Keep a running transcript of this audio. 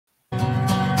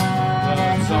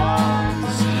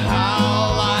songs.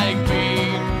 How like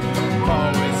being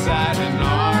poets at an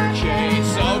arcade,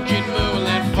 soaking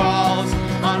moonlit falls,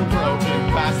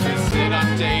 unbroken past this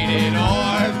inundated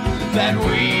orb that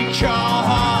we call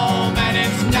home. And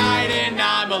it's night and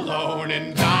I'm alone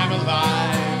and I'm alive.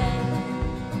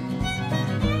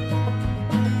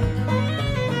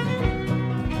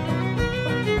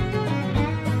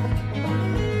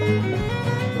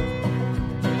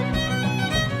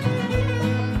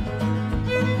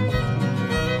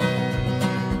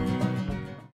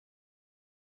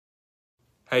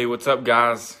 Hey, what's up,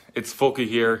 guys? It's Fulky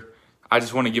here. I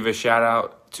just want to give a shout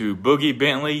out to Boogie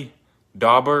Bentley,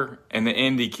 Dauber, and the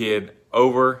Indie Kid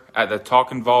over at the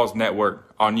Talkin VAWLS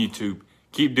network on YouTube.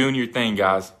 Keep doing your thing,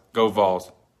 guys. Go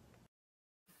Vols.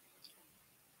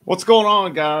 What's going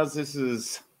on, guys? This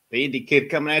is the Indie Kid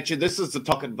coming at you. This is the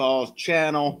Talkin VAWLS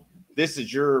channel. This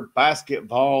is your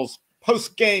basketball's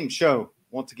post-game show.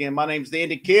 Once again, my name's the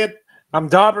Indie Kid. I'm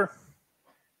Dauber.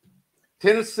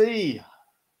 Tennessee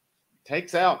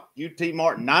takes out UT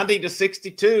Martin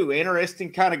 90-62.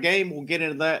 Interesting kind of game. We'll get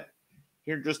into that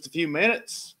here in just a few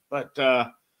minutes. But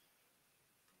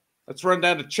let's run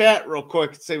down the chat real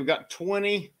quick and say we got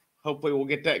 20. Hopefully we'll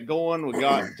get that going. We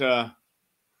got the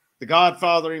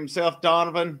Godfather himself,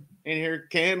 Donovan, in here.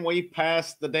 Can we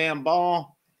pass the damn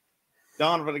ball?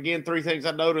 Donovan, again, three things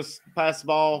I noticed. Pass the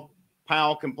ball.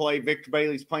 Powell can play. Victor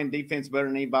Bailey's playing defense better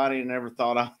than anybody. I never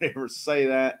thought I would ever say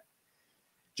that.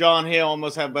 John Hill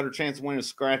almost have a better chance of winning a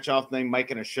scratch-off than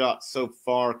making a shot so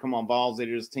far. Come on, Balls.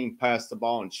 His team pass the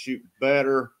ball and shoot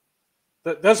better.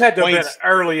 Those had to have been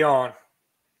early on.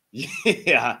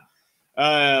 Yeah.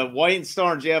 Wayne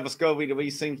Starr and Jeff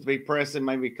Scovey seems to be pressing,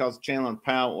 maybe because Chandler and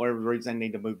Powell, whatever the reason, they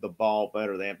need to move the ball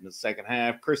better than in the second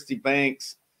half. Christy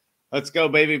Banks, let's go,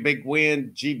 baby. Big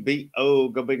win.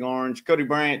 GBO, go Big Orange. Cody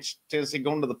Branch, Tennessee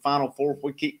going to the Final Four if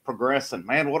we keep progressing.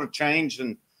 Man, what a change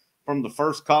from the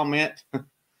first comment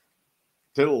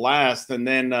to the last. And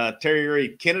then Terry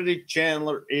Reed, Kennedy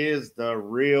Chandler is the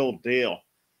real deal.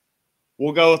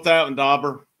 We'll go with that one,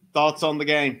 Dauber. Thoughts on the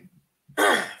game?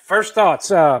 First thoughts.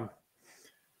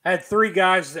 Had three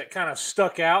guys that kind of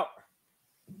stuck out,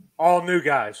 all new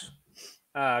guys.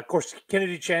 Of course,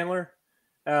 Kennedy Chandler,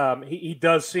 he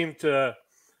does seem to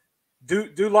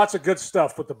do lots of good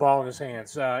stuff with the ball in his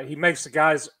hands. He makes the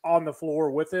guys on the floor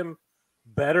with him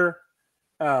better.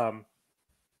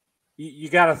 You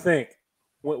got to think,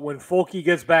 when Fulky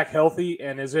gets back healthy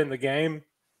and is in the game,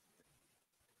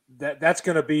 that's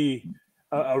going to be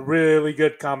a really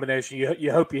good combination.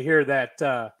 You hope you hear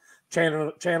that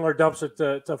Chandler dumps it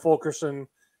to Fulkerson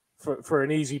for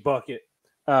an easy bucket.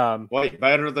 Wait,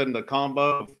 better than the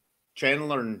combo of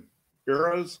Chandler and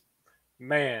Euros?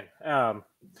 Man,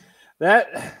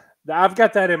 that I've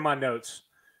got that in my notes.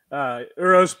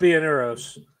 Euros being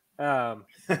Euros.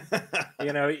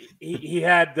 He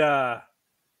had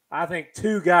I think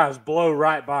two guys blow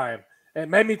right by him. It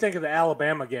made me think of the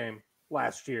Alabama game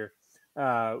last year.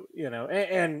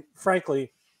 And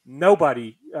frankly,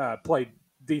 nobody played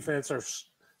defense or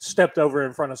stepped over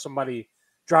in front of somebody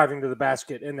driving to the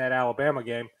basket in that Alabama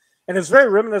game. And it's very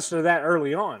reminiscent of that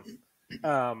early on.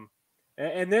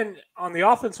 And then on the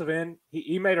offensive end,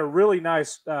 he made a really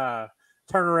nice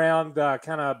turnaround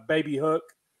kind of baby hook.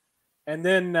 And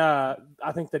then I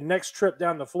think the next trip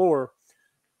down the floor,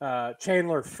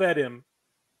 Chandler fed him.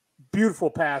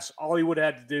 Beautiful pass. All he would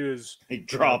have had to do is he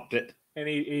dropped it. And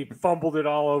he fumbled it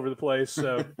all over the place.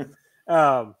 So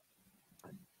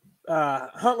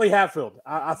Huntley Hatfield,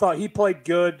 I thought he played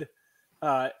good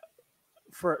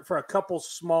for a couple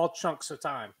small chunks of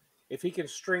time. If he can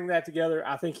string that together,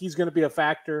 I think he's going to be a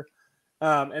factor.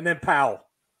 And then Powell.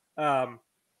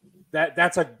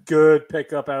 That's a good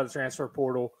pickup out of the transfer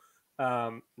portal.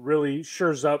 Really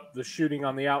shores up the shooting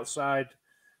on the outside.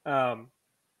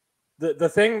 The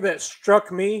thing that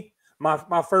struck me,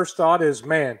 my first thought is,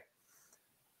 man,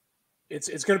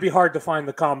 it's going to be hard to find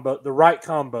the right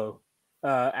combo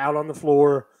out on the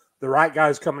floor, the right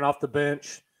guys coming off the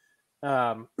bench.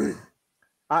 I'll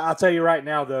tell you right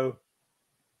now, though,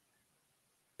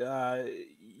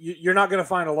 you're not going to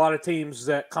find a lot of teams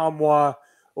that Kamwa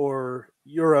or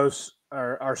Euros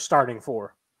are starting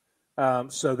for.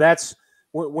 So that's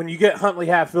when you get Huntley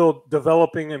Hatfield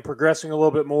developing and progressing a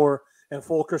little bit more and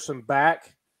Fulkerson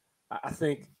back, I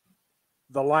think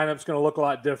the lineup's going to look a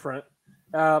lot different.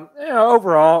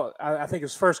 Overall, I think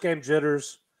his first game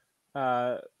jitters,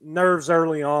 nerves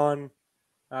early on,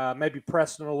 maybe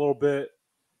pressing a little bit.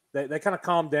 They kind of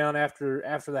calmed down after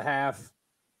the half,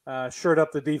 shored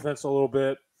up the defense a little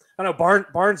bit. I know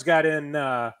Barnes got in,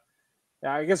 I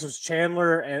guess it was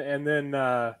Chandler and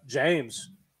then James.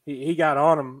 He got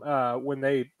on him when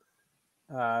they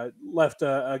left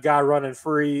a guy running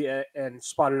free and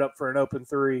spotted up for an open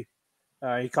three.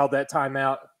 He called that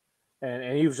timeout,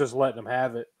 and he was just letting them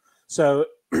have it. So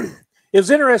it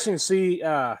was interesting to see.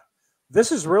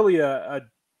 This is really a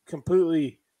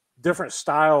completely different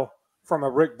style from a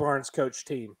Rick Barnes coach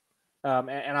team.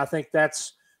 And I think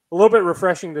that's a little bit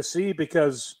refreshing to see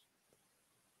because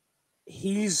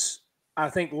he's, I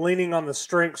think, leaning on the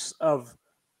strengths of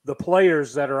the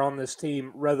players that are on this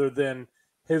team rather than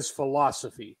his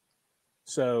philosophy.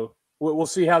 So we'll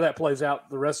see how that plays out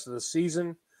the rest of the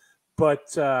season. But,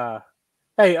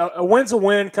 hey, a win's a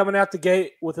win coming out the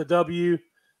gate with a W.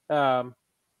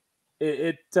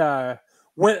 It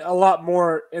went a lot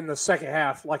more in the second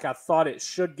half like I thought it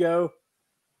should go.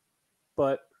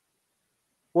 But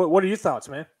what are your thoughts,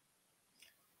 man?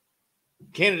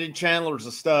 Kennedy Chandler's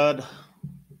a stud.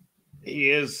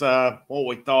 He is what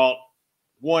we thought.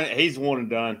 He's one and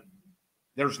done.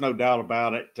 There's no doubt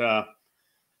about it.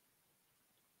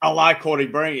 I like what he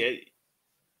brings.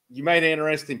 You made an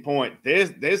interesting point.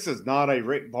 This is not a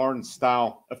Rick Barnes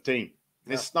style of team.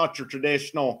 This is not your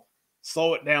traditional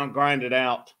slow it down, grind it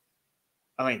out.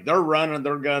 I mean, they're running,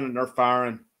 they're gunning, they're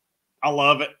firing. I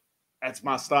love it. That's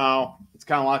my style. It's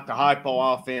kind of like the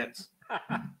hypo offense,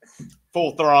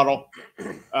 full throttle.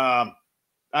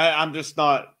 I'm just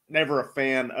never a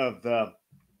fan of the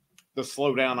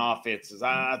slow down offenses.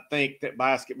 I think that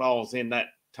basketball is in that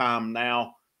time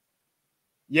now.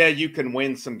 Yeah, you can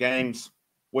win some games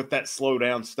with that slow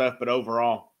down stuff, but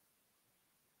overall,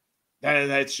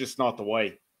 that's just not the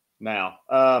way now.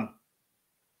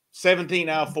 17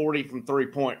 out of 40 from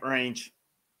 3-point range.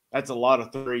 That's a lot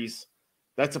of threes.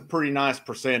 That's a pretty nice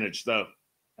percentage, though.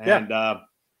 And, I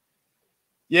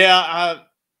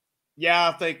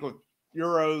think with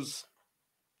Euros,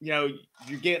 you're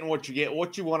getting what you get.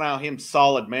 What you want out of him,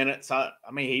 solid minutes. I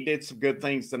mean, he did some good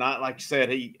things tonight. Like you said,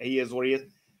 he is what he is.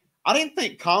 I didn't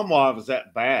think Kamwa was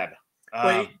that bad.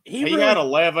 He really had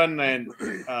 11, and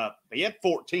he had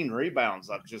 14 rebounds.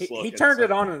 I've just looked. He turned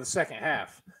it on in the second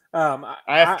half.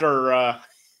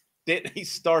 Didn't he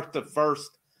start the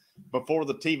first before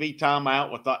the TV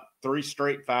timeout with 3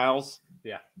 straight fouls?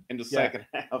 Yeah, in the second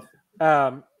half.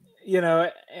 And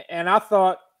I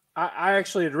thought I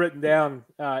actually had written down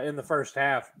in the first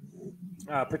half,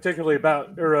 particularly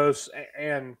about Uros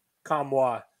and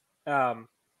Kamwa,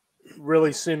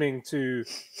 really seeming to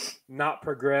not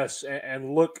progress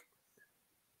and look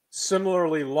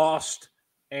similarly lost.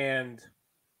 And,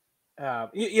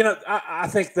 I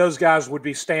think those guys would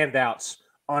be standouts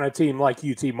on a team like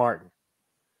UT Martin.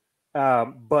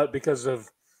 But because of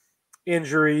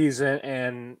injuries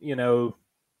and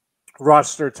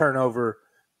roster turnover,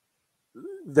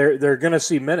 they're going to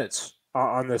see minutes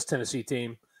on this Tennessee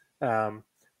team. And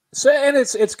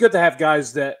it's good to have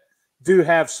guys that do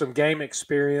have some game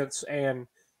experience and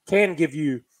can give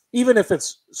you, even if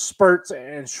it's spurts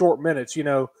and short minutes,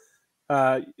 you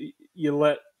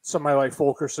let somebody like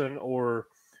Fulkerson or,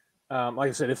 like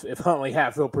I said, if Huntley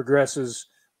Hatfield progresses,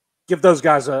 give those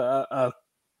guys a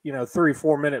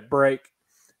 3-4 minute break,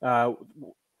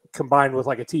 combined with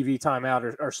like a TV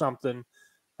timeout or something.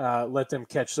 Let them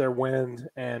catch their wind,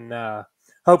 and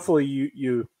hopefully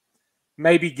you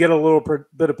maybe get a little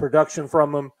bit of production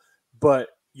from them, but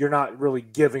you're not really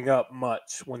giving up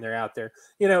much when they're out there.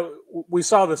 We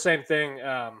saw the same thing,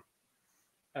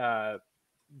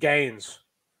 Gaines,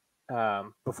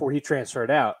 before he transferred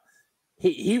out.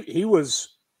 He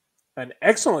was an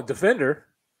excellent defender,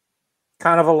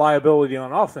 kind of a liability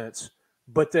on offense,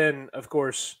 but then of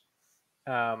course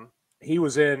he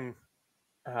was in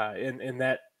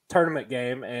that tournament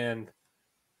game and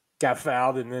got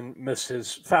fouled and then missed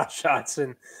his foul shots.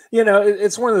 And,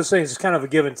 it's one of those things, it's kind of a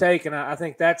give and take. And I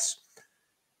think that's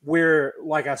where,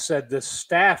 like I said, the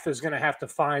staff is going to have to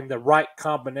find the right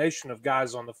combination of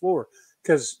guys on the floor,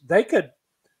 because they could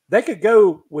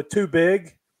go with 2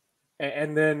 big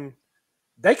and then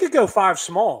they could go 5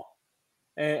 small.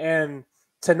 And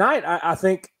tonight, I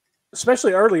think,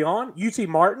 especially early on, UT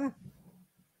Martin,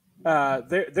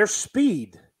 their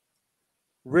speed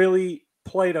really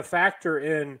played a factor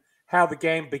in how the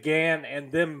game began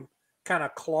and them kind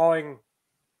of clawing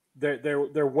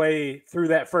their way through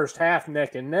that first half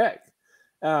neck and neck.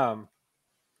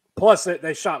 Plus,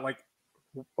 they shot like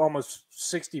almost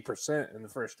 60% in the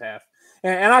first half.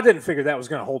 And I didn't figure that was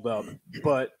going to hold up.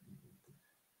 But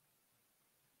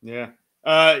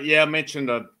I mentioned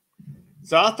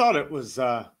so I thought it was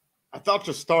I thought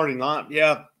the starting line,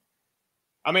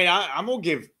 I mean, I'm going to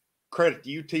give credit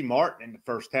to UT Martin in the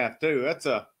first half, too. That's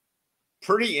a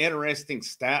pretty interesting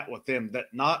stat with them, that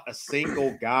not a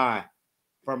single guy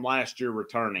from last year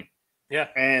returning. Yeah.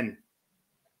 And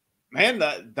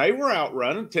man, they were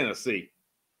outrunning Tennessee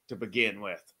to begin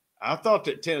with. I thought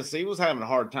that Tennessee was having a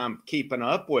hard time keeping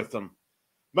up with them.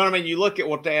 But, I mean, you look at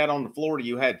what they had on the floor.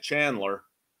 You had Chandler.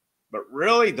 But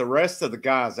really, the rest of the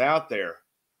guys out there,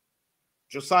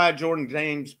 Josiah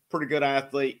Jordan-James, pretty good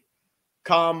athlete.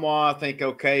 Kamwa, I think,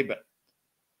 okay. But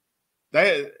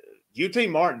UT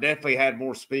Martin definitely had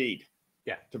more speed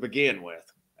to begin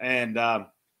with. And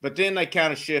but then they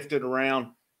kind of shifted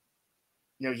around.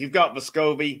 You know, you've got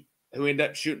Vescovi, who ended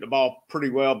up shooting the ball pretty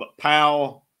well, but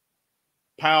Powell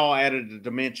added a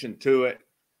dimension to it.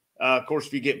 Of course,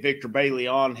 if you get Victor Bailey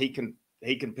on, he can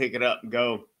pick it up and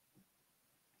go.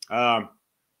 You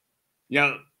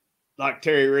know, like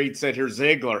Terry Reed said here,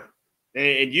 Ziegler,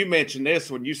 and you mentioned this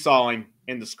when you saw him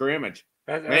in the scrimmage.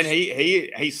 Man,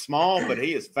 he's small, but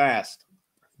he is fast.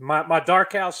 My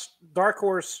dark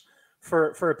horse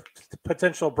for a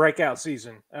potential breakout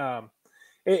season.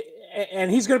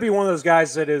 And he's going to be one of those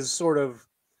guys that is sort of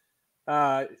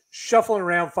shuffling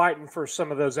around, fighting for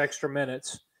some of those extra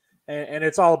minutes. And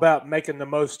it's all about making the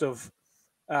most of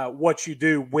what you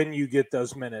do when you get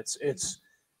those minutes. It's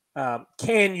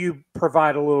can you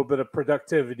provide a little bit of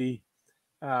productivity?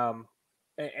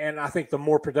 And I think the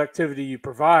more productivity you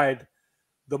provide,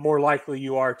 the more likely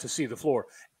you are to see the floor.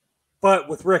 But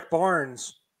with Rick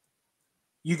Barnes,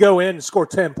 you go in and score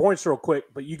 10 points real quick,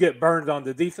 but you get burned on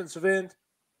the defensive end.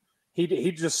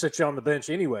 He'd just sit you on the bench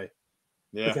anyway,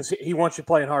 because he wants you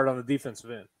playing hard on the defensive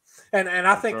end. And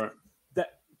I think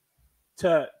that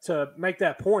to make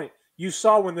that point, you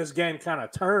saw when this game kind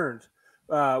of turned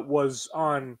was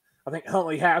on. I think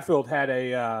Huntley Hatfield had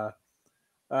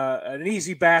an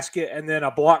easy basket and then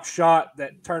a blocked shot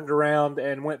that turned around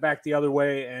and went back the other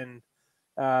way and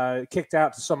kicked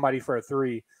out to somebody for a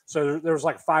three. So there was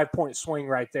like a 5-point swing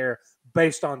right there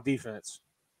based on defense.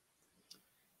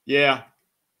 Yeah.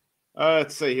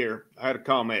 Let's see here. I had a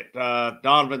comment.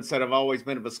 Donovan said, I've always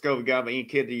been a Vescovi guy, but any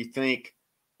kid, do you think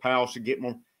Powell should get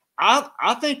more?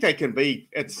 I think they can be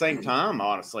at the same time,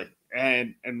 honestly.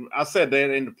 And I said that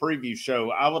in the preview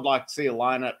show. I would like to see a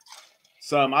lineup.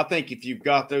 I think if you've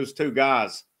got those two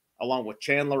guys, along with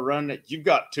Chandler running it, you've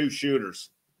got two shooters.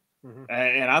 Mm-hmm.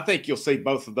 And I think you'll see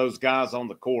both of those guys on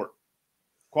the court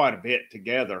quite a bit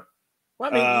together.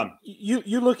 Well, I mean,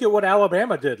 you look at what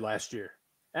Alabama did last year,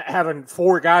 having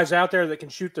 4 guys out there that can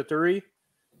shoot the three.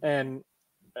 And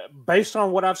based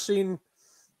on what I've seen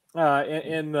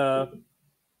in the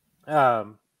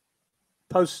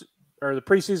post or the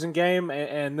preseason game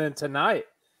and then tonight,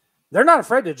 they're not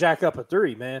afraid to jack up a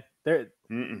three, man. They're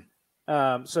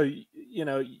so you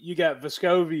know, you got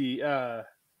Vescovi.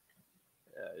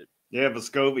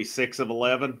 Vescovi 6 of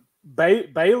 11.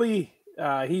 Bailey,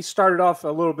 he started off a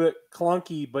little bit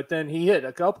clunky, but then he hit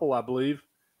a couple, I believe.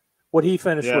 What he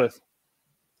finished with?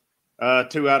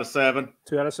 2 out of 7.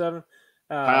 2 out of 7.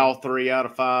 Powell 3 out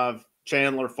of 5.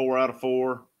 Chandler 4 out of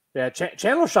 4. Yeah,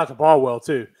 Chandler shot the ball well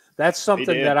too. That's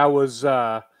something that I was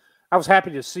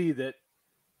happy to see, that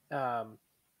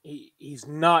he's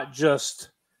not just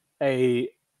a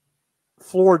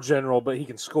floor general, but he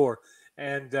can score.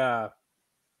 And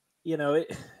you know,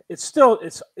 it's still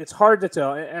hard to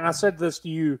tell. And I said this to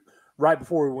you right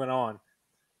before we went on.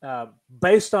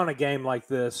 Based on a game like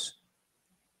this,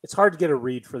 it's hard to get a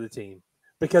read for the team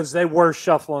because they were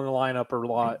shuffling the lineup a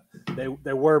lot.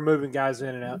 They were moving guys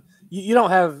in and out. You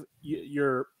don't have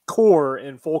your core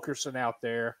in Fulkerson out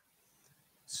there.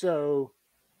 So,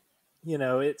 you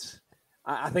know,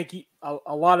 I think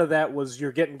a lot of that was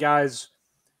you're getting guys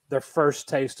their first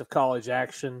taste of college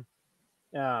action.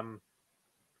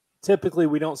 Typically,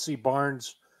 we don't see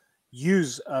Barnes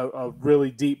use a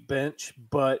really deep bench,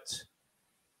 but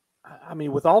I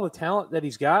mean, with all the talent that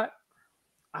he's got,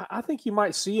 I think you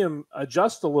might see him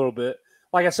adjust a little bit.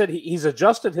 Like I said, he's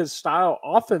adjusted his style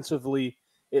offensively,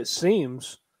 it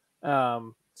seems.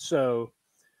 So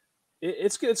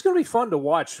it's going to be fun to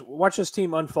watch this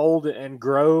team unfold and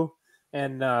grow,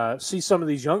 and see some of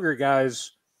these younger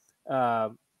guys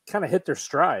kind of hit their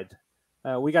stride.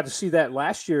 We got to see that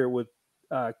last year with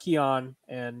Keon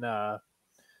and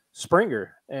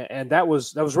Springer, and that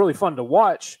was really fun to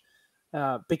watch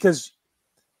because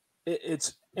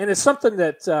it's something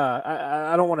that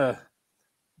I don't want to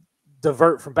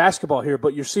divert from basketball here,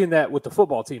 but you're seeing that with the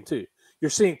football team too. You're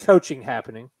seeing coaching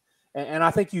happening, and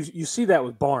I think you see that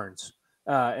with Barnes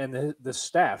and the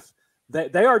staff.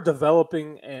 They are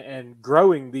developing and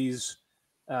growing these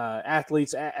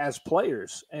athletes as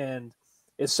players, and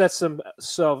it sets them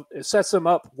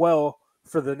up well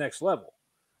for the next level.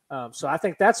 So I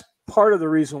think that's part of the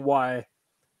reason why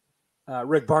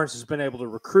Rick Barnes has been able to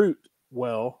recruit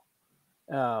well.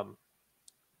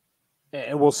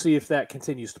 And we'll see if that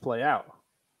continues to play out.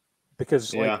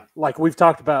 because Yeah. like we've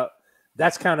talked about,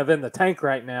 that's kind of in the tank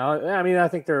right now. I mean, I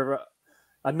think there are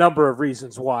a number of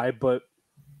reasons why, but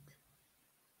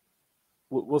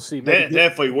we'll see.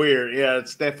 Definitely weird. Yeah,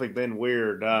 it's definitely been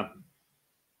weird.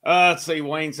 Let's see.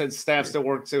 Wayne said staff still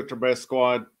works with their best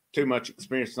squad. Too much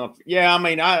experience. Yeah, I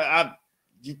mean,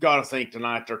 you've got to think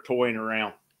tonight they're toying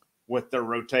around with their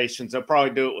rotations. They'll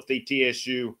probably do it with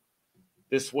ETSU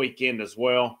this weekend as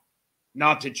well.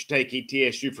 Not that you take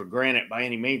ETSU for granted by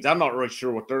any means. I'm not really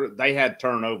sure what they had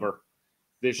turnover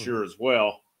this year as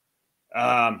well.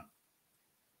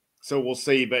 So we'll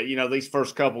see. But, these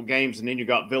first couple games, and then you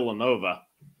got Villanova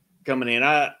coming in.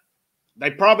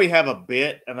 They probably have a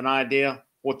bit of an idea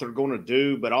what they're going to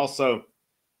do, but also,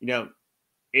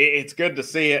 it's good to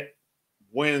see it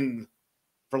when,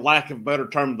 for lack of a better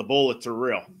term, the bullets are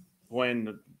real.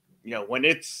 When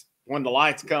the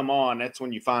lights come on, that's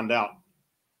when you find out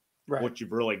what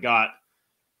you've really got.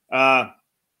 Right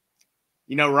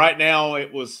now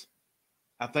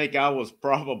I think I was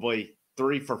probably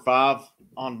 3 for 5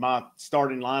 on my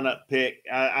starting lineup pick.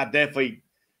 I definitely,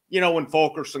 when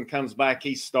Fulkerson comes back,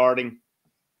 he's starting.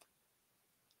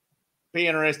 Be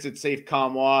interested to see if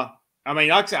Kamwa. I mean,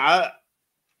 like I said,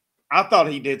 I thought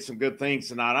he did some good things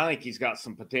tonight. I think he's got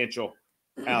some potential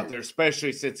out there,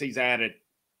 especially since he's added,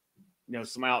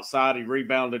 some outside. He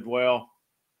rebounded well.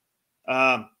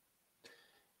 An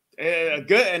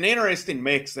interesting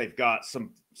mix. They've got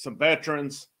some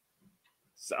veterans,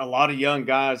 a lot of young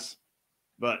guys,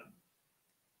 but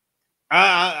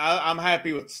I'm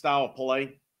happy with the style of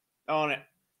play on it.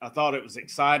 I thought it was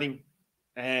exciting,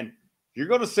 and you're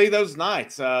going to see those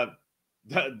nights.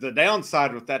 The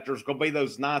downside with that, there's going to be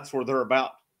those nights where they're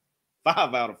about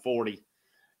 5 out of 40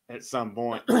 at some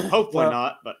point. Hopefully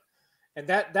not, but. And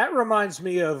that reminds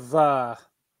me of, I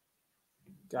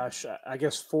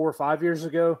guess 4 or 5 years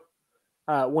ago,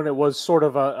 when it was sort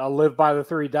of a live by the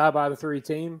 3, die by the 3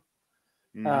 team.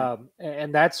 Mm-hmm.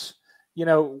 And that's,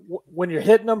 when you're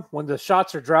hitting them, when the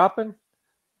shots are dropping,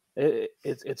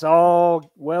 it's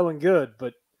all well and good.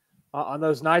 But on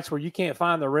those nights where you can't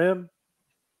find the rim,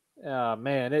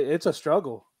 man, it's a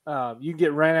struggle. You can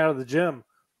get ran out of the gym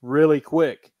really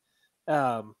quick.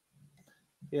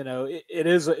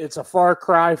 It's a far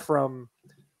cry from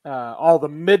all the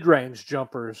mid-range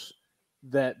jumpers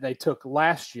that they took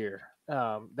last year.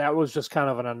 That was just kind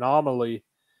of an anomaly.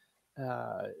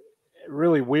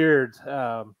 Really weird.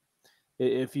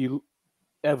 If you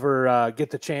ever get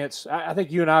the chance, I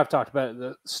think you and I have talked about it,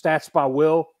 the Stats by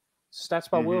Will.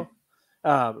 Will.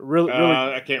 Really,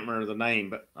 I can't remember the name,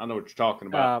 but I know what you're talking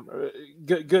about.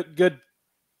 Good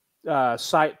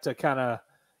site to kind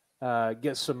of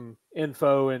get some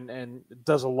info and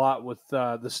does a lot with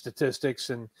the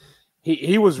statistics. And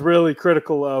he was really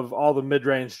critical of all the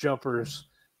mid-range jumpers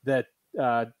that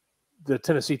the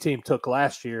Tennessee team took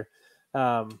last year.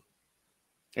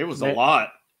 It was a lot.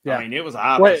 Yeah. I mean, it was a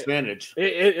high percentage.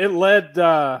 It led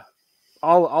all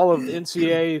of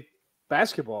NCAA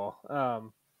basketball.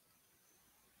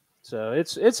 So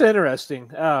it's interesting.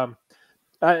 The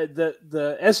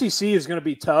SEC is going to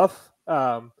be tough,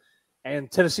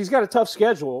 and Tennessee's got a tough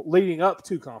schedule leading up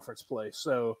to conference play.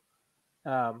 So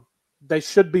they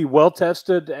should be well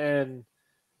tested and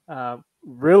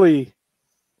really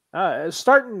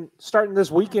starting this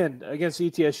weekend against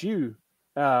ETSU.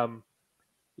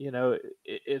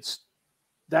 It's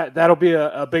that'll be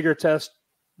a bigger test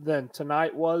than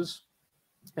tonight was,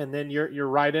 and then you're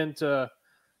right into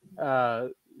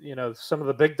some of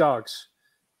the big dogs,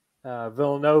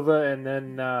 Villanova, and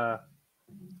then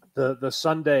the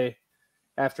Sunday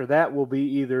after that will be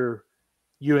either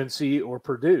UNC or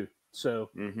Purdue. So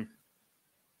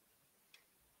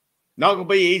not going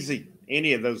to be easy,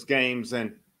 any of those games.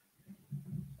 And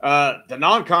the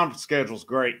non-conference schedule is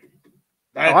great.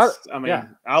 I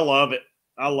love it.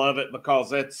 I love it because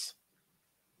that's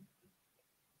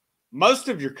most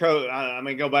of your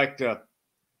go back to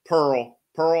Pearl.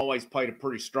 Pearl always played a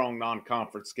pretty strong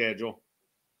non-conference schedule.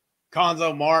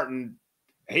 Conzo Martin,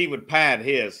 he would pad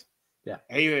his. Yeah.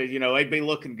 They'd be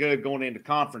looking good going into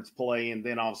conference play, and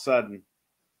then all of a sudden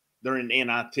they're in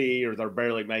NIT or they're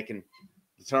barely making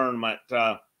the tournament.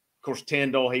 Of course,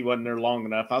 Tyndall, he wasn't there long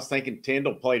enough. I was thinking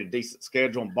Tyndall played a decent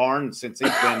schedule, and Barnes, since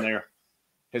he's been there,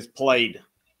 has played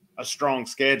a strong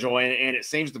schedule, and it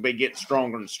seems to be getting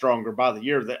stronger and stronger by the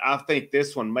year. That I think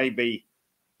this one may be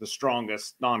the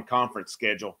strongest non-conference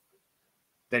schedule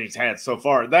that he's had so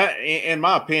far. That, in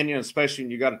my opinion, especially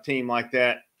when you got a team like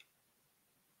that,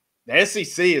 the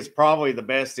SEC is probably the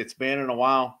best it's been in a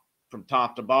while from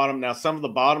top to bottom. Now, some of the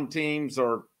bottom teams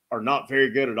are not very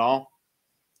good at all,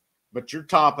 but your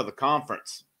top of the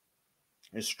conference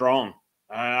is strong.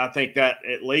 I think that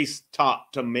at least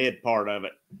top to mid part of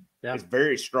it is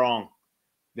very strong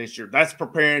this year. That's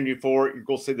preparing you for it. You're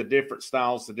going to see the different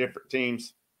styles, the different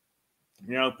teams.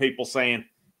 You know, people saying,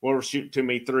 well, we're shooting too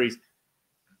many threes.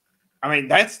 I mean,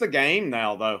 that's the game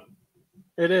now, though.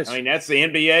 It is. I mean, that's the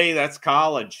NBA, that's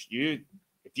college. If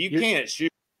you can't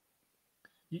shoot,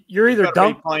 you're either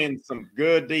playing some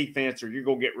good defense or you're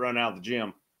going to get run out of the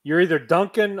gym. You're either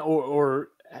dunking or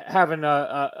having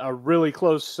a really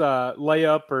close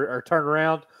layup or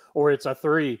turnaround, or it's a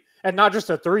three. And not just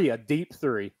a three, a deep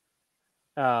three.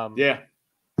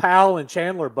 Powell and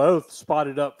Chandler both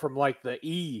spotted up from like the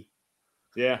E.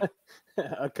 Yeah.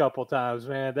 A couple times,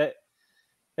 man.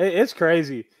 It's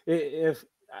crazy.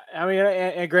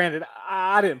 And granted,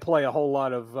 I didn't play a whole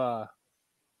lot of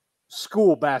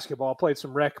school basketball. I played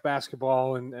some rec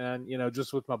basketball and you know,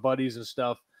 just with my buddies and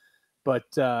stuff. But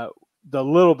the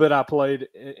little bit I played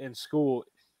in school,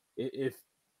 if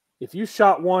you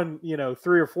shot one, you know,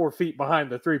 3 or 4 feet behind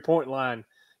the 3-point line,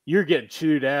 you're getting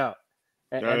chewed out.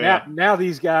 And now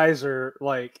these guys are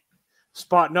like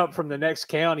spotting up from the next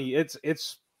county.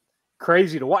 It's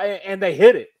crazy to watch, and they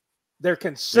hit it. They're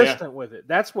consistent with it.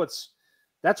 That's what's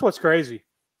crazy.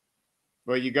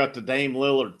 Well, you got the Dame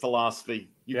Lillard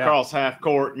philosophy. You cross half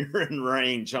court and you're in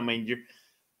range. I mean,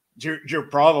 you're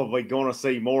probably going to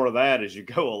see more of that as you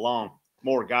go along.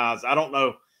 More guys. I don't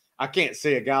know. I can't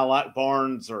see a guy like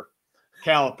Barnes or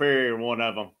Calipari or one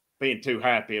of them being too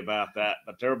happy about that.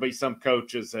 But there'll be some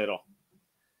coaches that'll,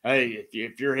 hey,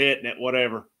 if you're hitting it,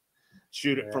 whatever,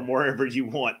 shoot it from wherever you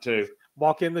want to.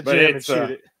 Walk in the gym and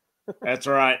shoot it. That's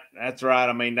right. That's right.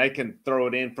 I mean, they can throw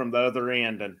it in from the other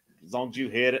end, and as long as you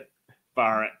hit it,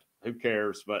 fire it. Who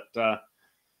cares? But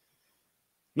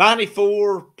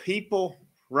 94 people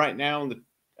right now in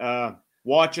the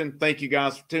watching. Thank you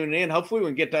guys for tuning in. Hopefully we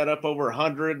can get that up over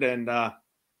 100, and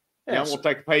we'll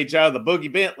take a page out of the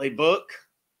Boogie Bentley book.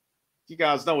 You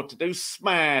guys know what to do.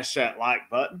 Smash that like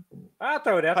button. I'll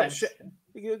throw it out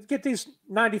there. Get these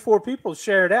 94 people,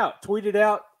 share it out, tweet it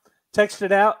out, text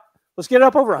it out. Let's get it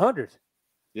up over 100.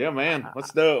 Yeah, man.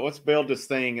 Let's do it. Let's build this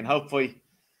thing, and hopefully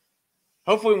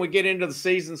when we get into the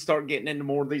season, start getting into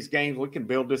more of these games, we can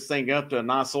build this thing up to a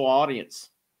nice little audience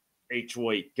each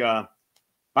week.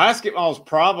 Basketball's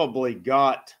probably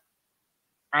got,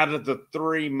 out of the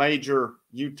 3 major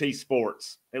UT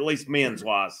sports, at least men's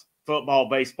wise, football,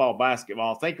 baseball,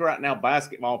 basketball. I think right now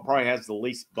basketball probably has the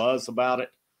least buzz about it.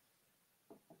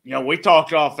 You know, we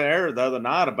talked off air the other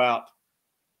night about,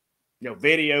 you know,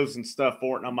 videos and stuff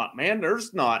for it. And I'm like, man, there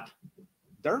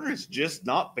has just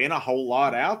not been a whole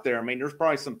lot out there. I mean, there's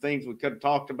probably some things we could have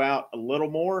talked about a little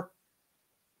more.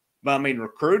 But I mean,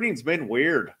 recruiting's been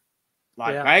weird.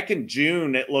 Like back in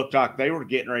June, it looked like they were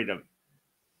getting ready to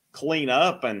clean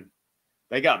up, and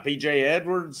they got BJ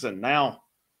Edwards, and now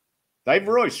they've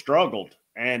really struggled.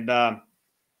 And, but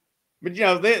you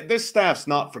know, this staff's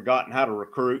not forgotten how to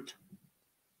recruit.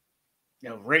 You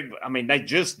know, I mean, they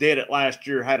just did it last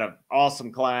year, had an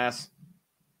awesome class.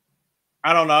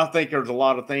 I don't know. I think there's a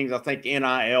lot of things. I think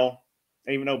NIL,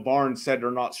 even though Barnes said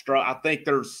they're not struck, I think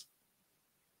there's,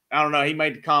 I don't know. He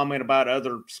made the comment about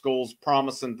other schools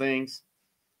promising things.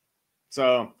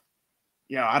 So,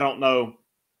 you know, I don't know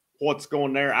what's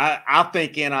going there. I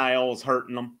think NIL is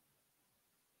hurting them.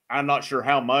 I'm not sure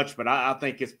how much, but I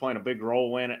think it's playing a big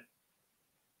role in it.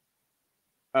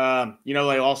 You know,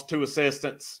 they lost 2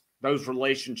 assistants. Those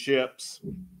relationships.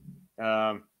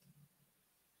 So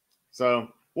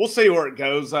we'll see where it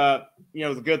goes. You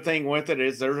know, the good thing with it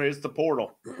is there is the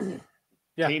portal.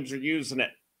 Teams are using it.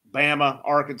 Bama,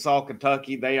 Arkansas,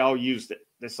 Kentucky, they all used it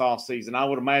this offseason. I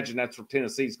would imagine that's where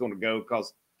Tennessee's going to go,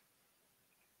 because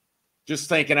just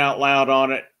thinking out loud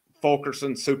on it,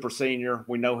 Fulkerson, super senior,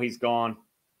 we know he's gone.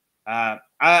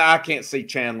 I can't see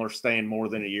Chandler staying more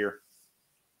than a year.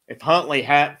 If Huntley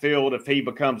Hatfield, if he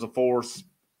becomes a force,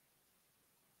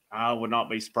 I would not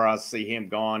be surprised to see him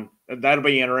gone. That'll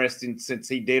be interesting since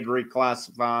he did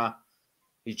reclassify.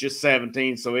 He's just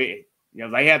 17, so you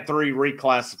know, they had 3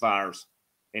 reclassifiers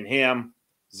in him,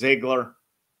 Ziegler,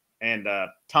 and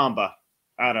Tamba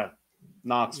out of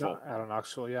Knoxville. Out of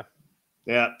Knoxville, yeah.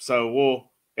 Yeah, so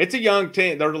it's a young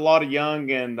team. There's a lot of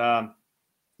young, and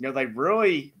you know,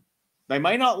 they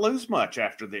may not lose much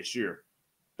after this year.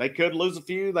 They could lose a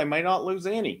few. They may not lose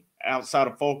any outside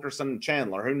of Fulkerson and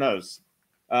Chandler. Who knows?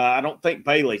 I don't think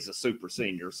Bailey's a super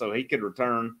senior, so he could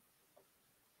return.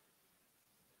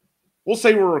 We'll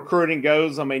see where recruiting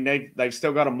goes. I mean, they've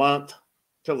still got a month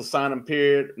till the signing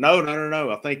period.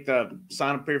 No. I think the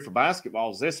signing period for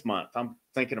basketball is this month. I'm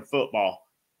thinking of football.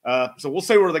 So we'll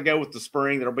see where they go with the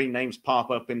spring. There'll be names pop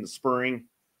up in the spring.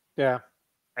 Yeah.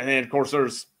 And then, of course,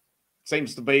 there's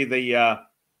seems to be the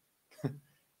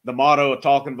the motto of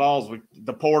Talkin VAWLS,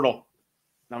 the portal.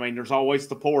 I mean, there's always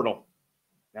the portal.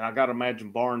 And I got to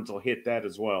imagine Barnes will hit that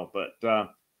as well. But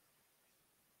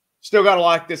still got to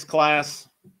like this class,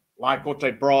 like what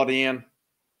they brought in.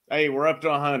 Hey, we're up to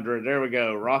 100. There we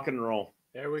go. Rock and roll.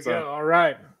 There we go. All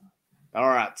right. All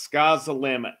right. Sky's the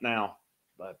limit now.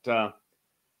 But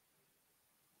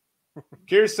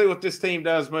curious to see what this team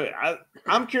does.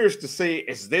 I'm curious to see,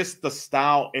 is this the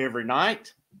style every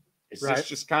night? Is this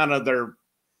just kind of their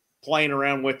playing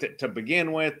around with it to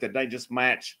begin with? Did they just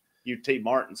match UT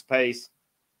Martin's pace?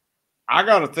 I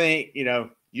got to think,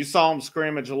 you saw them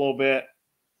scrimmage a little bit.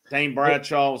 Dane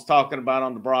Bradshaw was talking about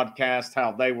on the broadcast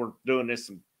how they were doing this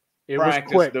in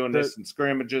practice, doing this in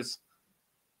scrimmages.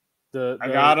 I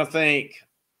got to think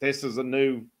this is a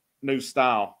new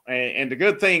style. And the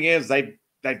good thing is they've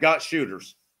got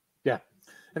shooters. Yeah.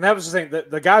 And that was the thing.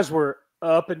 The guys were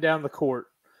up and down the court.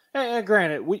 And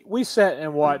granted, we sat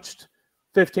and watched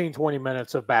 15, 20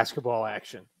 minutes of basketball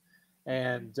action.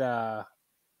 And,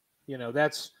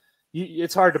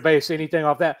 it's hard to base anything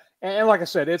off that. And like I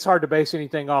said, it's hard to base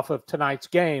anything off of tonight's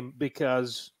game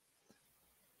because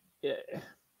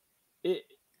it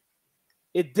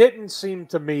didn't seem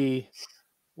to me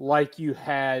like you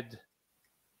had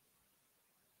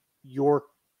your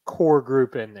core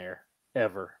group in there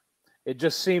ever. It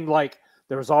just seemed like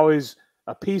there was always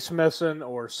a piece missing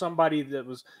or somebody that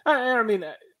was,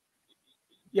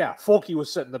 Fulke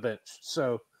was sitting the bench.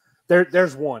 So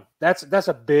there's one. That's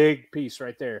a big piece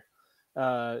right there.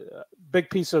 Big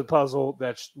piece of the puzzle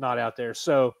that's not out there.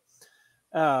 So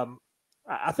I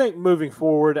think moving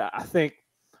forward, I think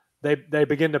they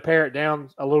begin to pare it down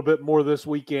a little bit more this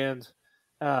weekend.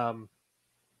 I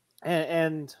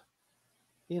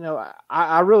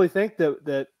really think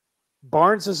that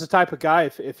Barnes is the type of guy,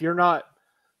 if you're not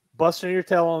busting your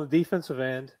tail on the defensive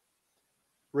end,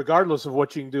 regardless of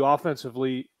what you can do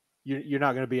offensively, you're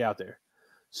not going to be out there.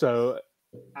 So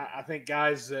I think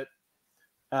guys that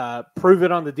prove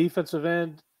it on the defensive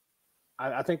end,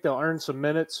 I think they'll earn some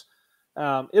minutes.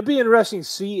 It'd be interesting to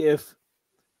see if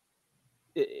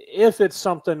it's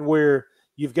something where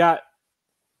you've got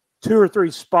 2 or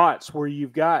 3 spots where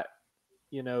you've got,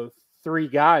 3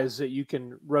 guys that you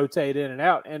can rotate in and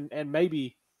out and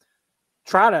maybe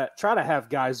try to have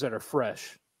guys that are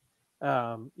fresh.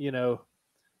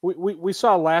 We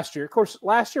saw last year. Of course,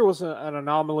 last year was an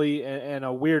anomaly and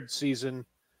a weird season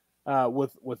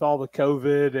with all the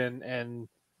COVID and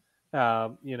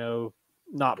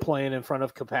not playing in front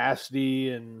of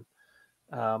capacity and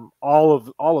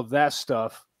all of that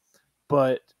stuff.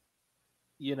 But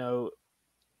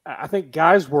I think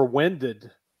guys were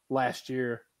winded last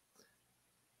year,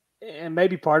 and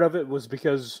maybe part of it was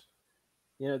because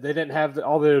they didn't have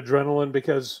all the adrenaline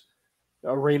because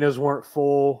arenas weren't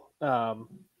full.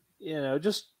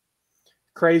 Just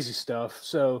crazy stuff.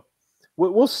 So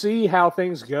we'll see how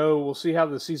things go. We'll see how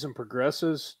the season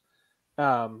progresses.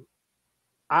 I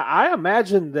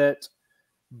imagine that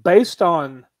based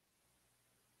on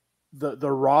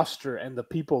the roster and the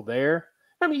people there,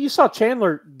 you saw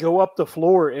Chandler go up the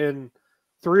floor in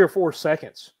 3 or 4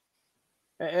 seconds,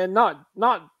 and not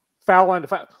foul line to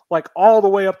foul, like all the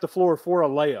way up the floor for a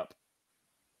layup.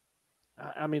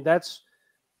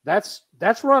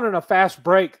 That's running a fast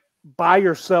break by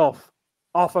yourself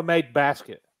off a made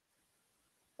basket.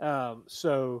 They've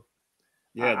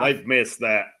missed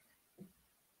that.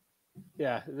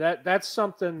 Yeah, that's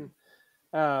something.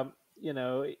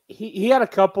 He had a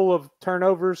couple of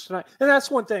turnovers tonight, and that's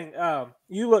one thing.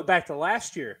 You look back to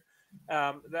last year.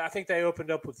 I think they opened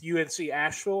up with UNC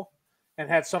Asheville and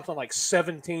had something like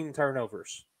 17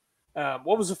 turnovers.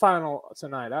 What was the final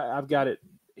tonight? I've got it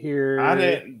here. I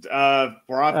didn't.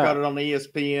 Where I've got it on the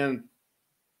ESPN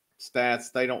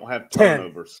stats, they don't have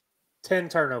turnovers. 10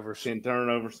 turnovers. 10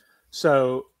 turnovers.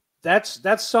 So that's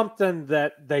something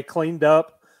that they cleaned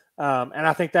up, and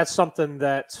I think that's something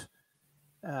that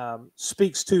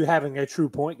speaks to having a true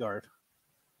point guard.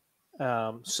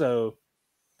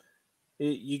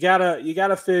 You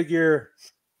gotta figure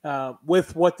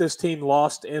with what this team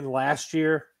lost in last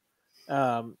year,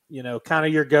 kind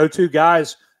of your go-to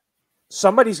guys.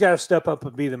 Somebody's got to step up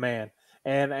and be the man.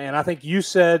 And I think you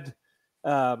said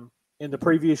in the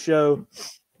previous show,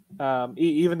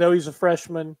 even though he's a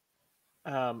freshman,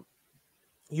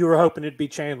 you were hoping it'd be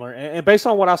Chandler. And based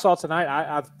on what I saw tonight,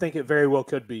 I think it very well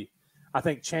could be. I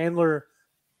think Chandler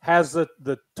has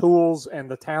the tools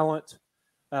and the talent.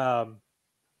 And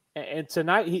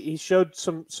tonight he showed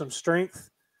some strength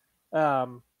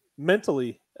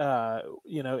mentally,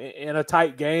 in a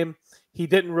tight game. He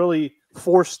didn't really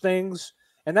force things.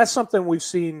 And that's something we've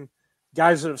seen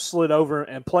guys that have slid over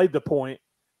and played the point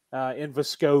in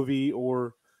Vescovi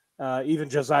or even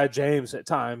Josiah James at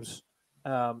times,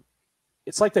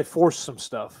 it's like they forced some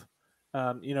stuff.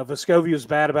 Vescovi was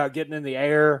bad about getting in the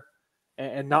air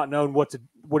and not knowing what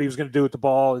he was going to do with the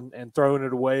ball and throwing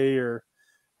it away.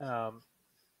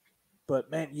 But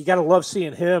man, you got to love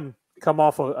seeing him come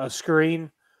off a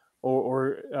screen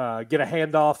or get a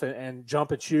handoff and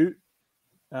jump and shoot.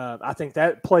 I think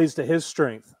that plays to his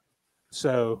strength.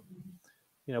 So,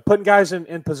 putting guys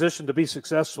in position to be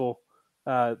successful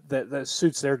that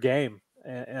suits their game,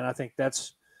 and I think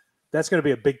that's going to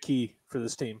be a big key for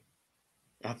this team.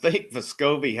 I think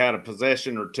Vescovi had a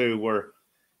possession or two where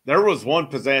there was one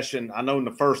possession, I know in the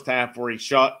first half, where he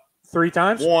shot 3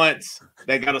 times once.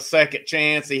 They got a second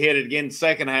chance. He hit it again.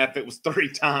 Second half, it was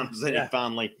 3 times, and he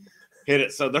finally hit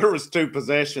it. So there was 2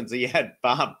 possessions. He had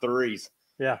 5 threes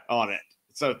on it.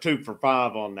 So 2 for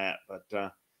 5 on that. But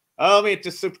let me hit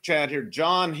the super chat here.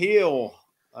 John Hill.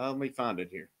 Let me find it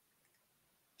here.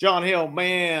 John Hill,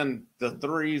 man, the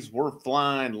threes were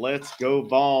flying. Let's go,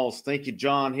 Vols. Thank you,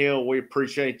 John Hill. We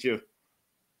appreciate you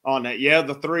on that. Yeah,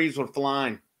 the threes were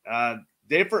flying.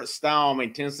 Different style. I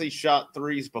mean, Tennessee shot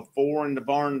threes before in the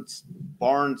Barnes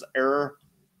era.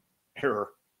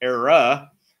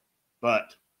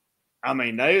 But, I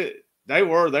mean, they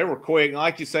were quick.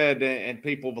 Like you said, and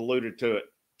people have alluded to it,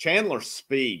 Chandler's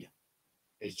speed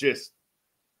is just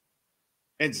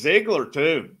 – and Ziegler,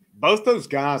 too. Both those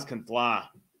guys can fly.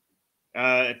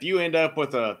 If you end up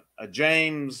with a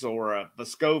James or a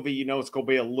Vescovi, it's going to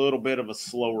be a little bit of a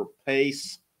slower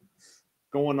pace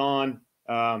going on.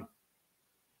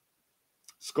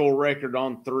 Score record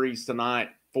on threes tonight,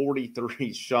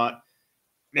 43 shot.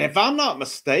 If I'm not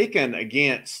mistaken,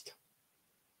 in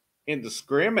the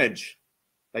scrimmage,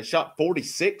 they shot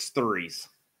 46 threes.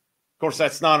 Of course,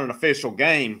 that's not an official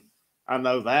game. I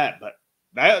know that, but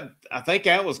I think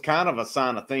that was kind of a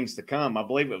sign of things to come. I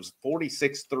believe it was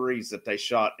 46 threes that they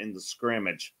shot in the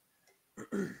scrimmage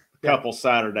a couple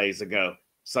Saturdays ago.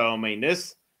 So, I mean,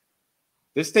 this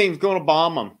team's going to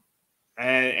bomb them.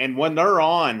 And when they're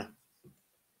on,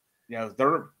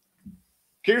 they're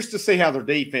curious to see how their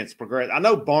defense progresses. I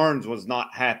know Barnes was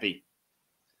not happy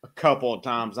a couple of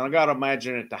times. And I got to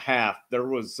imagine at the half, there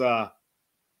was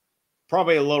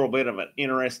probably a little bit of an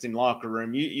interesting locker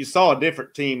room. You saw a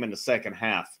different team in the second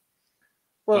half.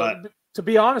 Well, to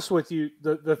be honest with you,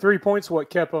 the 3 points what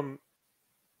kept them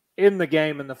in the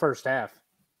game in the first half.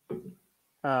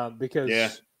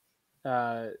 Because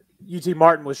UT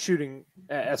Martin was shooting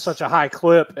at such a high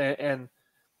clip, and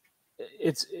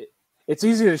it's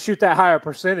easy to shoot that higher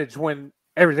percentage when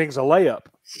everything's a layup.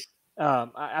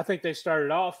 I think they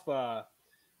started off, the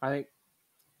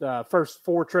first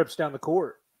 4 trips down the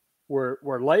court were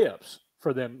layups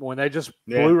for them when they just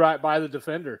blew right by the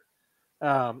defender.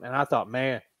 And I thought,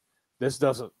 man, this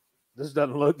doesn't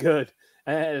look good.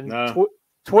 And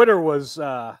Twitter was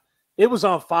it was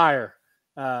on fire.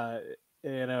 Some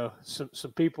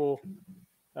people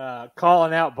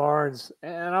calling out Barnes,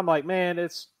 and I'm like, man,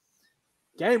 it's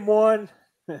game 1,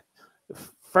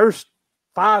 first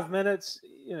 5 minutes.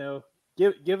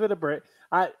 Give it a break.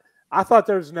 I thought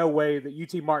there was no way that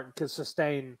UT Martin could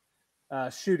sustain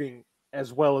shooting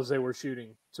as well as they were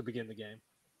shooting to begin the game.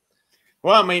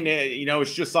 Well, I mean,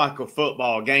 it's just like a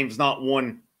football. A game's not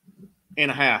 1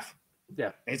 and a half.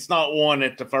 Yeah. It's not 1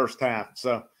 at the first half.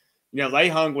 So, they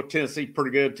hung with Tennessee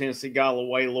pretty good. Tennessee got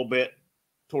away a little bit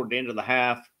toward the end of the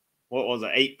half. What was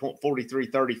it,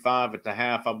 43-35 at the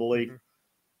half, I believe. Mm-hmm.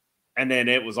 And then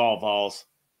it was all Vols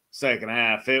second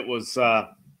half. It was, the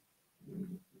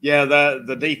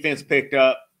defense picked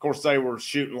up. Of course, they were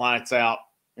shooting lights out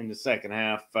in the second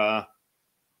half.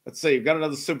 Let's see. We've got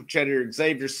another super chat here.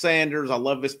 Xavier Sanders. I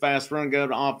love this fast run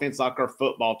gun offense like our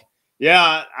football team.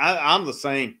 Yeah, I'm the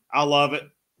same. I love it.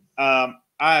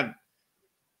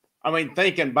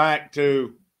 Thinking back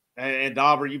to, and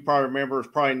Dauber, you probably remember,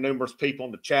 there's probably numerous people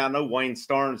in the chat. I know Wayne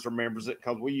Starnes remembers it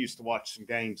because we used to watch some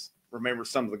games, remember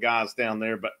some of the guys down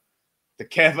there. But the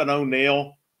Kevin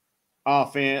O'Neal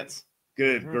offense,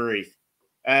 good grief.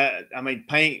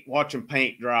 Watching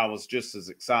paint dry was just as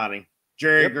exciting.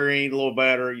 Jerry Green, a little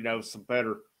better, some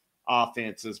better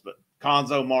offenses. But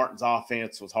Conzo Martin's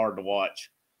offense was hard to watch.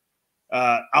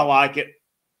 I like it.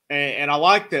 And I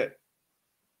like that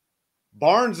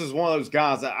Barnes is one of those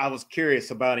guys that I was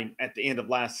curious about him at the end of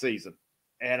last season.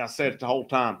 And I said it the whole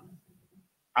time.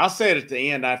 I said at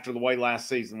the end after the way last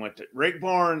season went, that Rick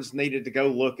Barnes needed to go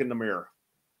look in the mirror.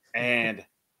 And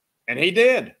he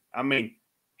did.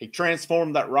 He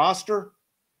transformed that roster,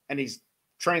 and he's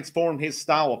transformed his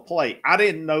style of play. I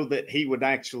didn't know that he would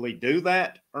actually do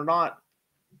that or not.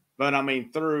 But,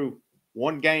 through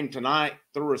one game tonight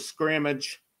through a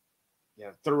scrimmage,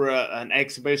 through an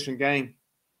exhibition game.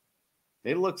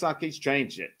 It looks like he's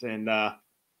changed it. And let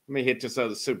me hit this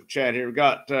other super chat here. We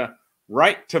got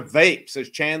Right to Vape says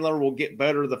Chandler will get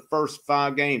better the first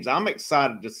 5 games. I'm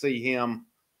excited to see him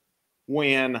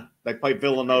when they play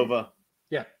Villanova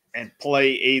and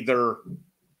play either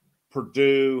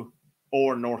Purdue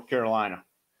or North Carolina.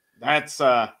 That's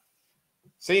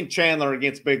seeing Chandler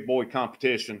against big boy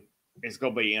competition is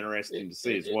going to be interesting to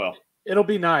see as well. It'll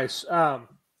be nice. And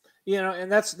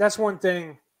that's one thing.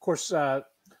 Of course,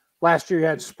 last year you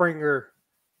had Springer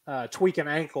tweak an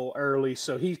ankle early,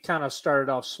 so he kind of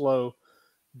started off slow.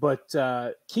 But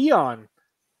Keon,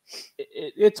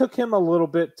 it took him a little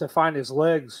bit to find his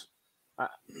legs.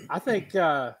 I think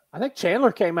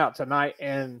Chandler came out tonight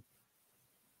and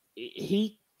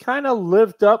he kind of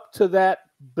lived up to that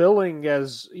billing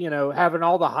as, having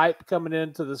all the hype coming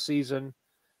into the season.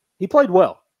 He played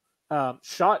well.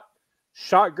 Shot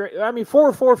great. I mean, 4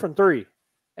 of 4 from 3,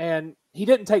 and he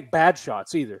didn't take bad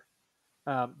shots either.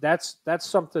 That's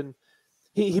something.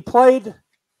 He played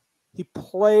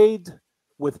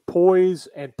with poise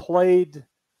and played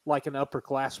like an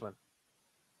upperclassman.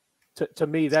 To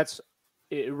me,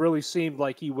 it really seemed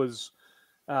like he was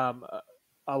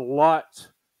a lot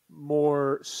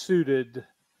more suited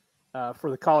for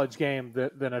the college game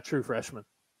than a true freshman.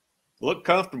 Looked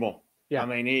comfortable. Yeah. I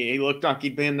mean, he looked like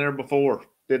he'd been there before.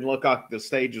 Didn't look like the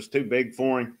stage was too big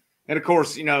for him. And, of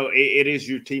course, it is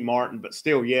UT Martin, but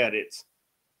still yet it's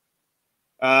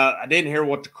I didn't hear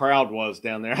what the crowd was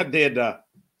down there. I did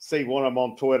see one of them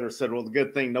on Twitter said, well, the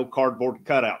good thing, no cardboard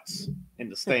cutouts in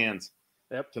the stands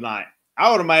tonight. I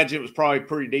would imagine it was probably a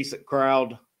pretty decent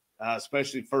crowd,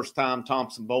 especially first time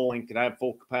Thompson Bowling could have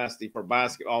full capacity for a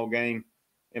basketball game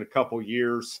in a couple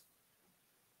years.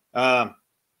 So,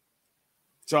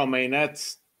 I mean,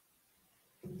 that's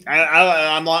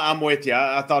I'm with you.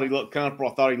 I thought he looked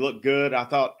comfortable. I thought he looked good. I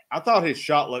thought his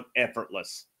shot looked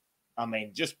effortless. I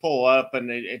mean, just pull up and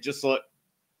it just looked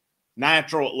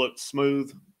natural. It looked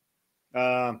smooth.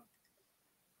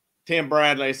 Tim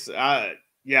Bradley, I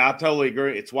totally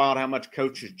agree. It's wild how much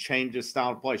coaches change his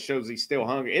style of play. Shows he's still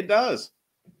hungry. It does.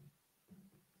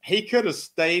 He could have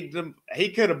stayed. He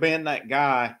could have been that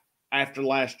guy after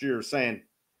last year saying,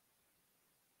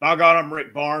 I got him,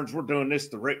 Rick Barnes. We're doing this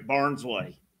the Rick Barnes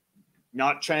way.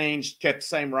 Not changed, kept the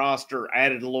same roster,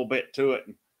 added a little bit to it,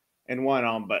 and went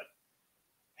on. But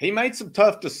he made some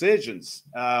tough decisions.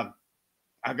 I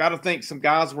got to think some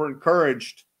guys were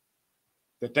encouraged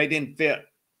that they didn't fit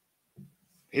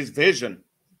his vision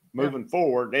moving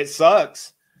forward. It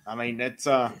sucks. I mean, it's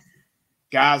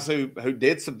guys who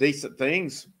did some decent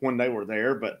things when they were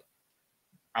there, but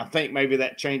I think maybe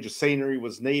that change of scenery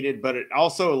was needed, but it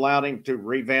also allowed him to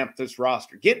revamp this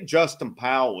roster. Getting Justin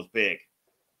Powell was big.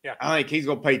 Yeah, I think he's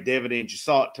going to pay dividends. You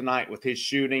saw it tonight with his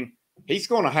shooting. He's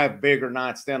going to have bigger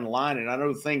nights down the line, and I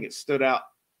know the thing that stood out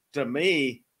to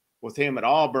me with him at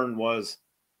Auburn was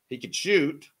he could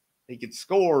shoot, he could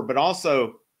score, but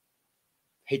also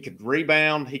he could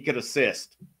rebound, he could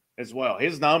assist as well.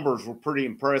 His numbers were pretty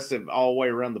impressive all the way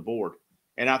around the board,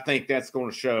 and I think that's going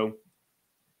to show.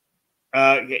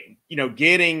 I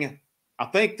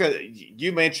think that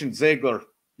you mentioned Ziegler,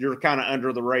 you're kind of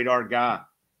under the radar guy.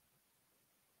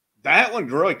 That one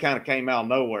really kind of came out of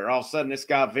nowhere. All of a sudden, this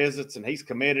guy visits and he's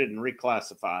committed and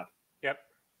reclassified. Yep.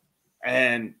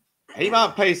 And he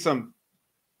might pay some,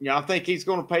 I think he's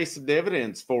going to pay some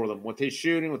dividends for them with his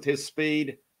shooting, with his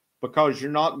speed, because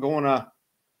you're not going to,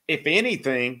 if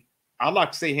anything, I'd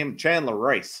like to see him Chandler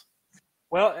race.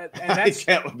 Well, and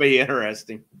that would be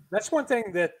interesting. That's one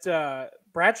thing that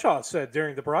Bradshaw said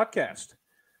during the broadcast.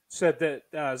 Said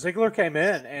that Ziegler came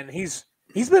in and he's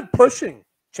been pushing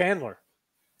Chandler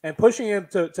and pushing him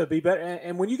to be better.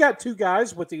 And when you got two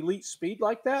guys with elite speed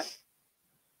like that,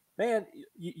 man,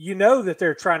 you know that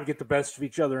they're trying to get the best of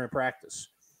each other in practice,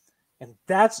 and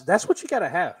that's what you got to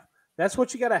have. That's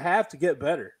what you got to have to get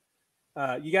better.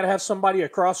 You got to have somebody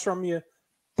across from you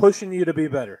pushing you to be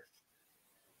better.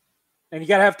 And you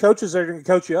got to have coaches that are going to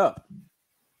coach you up.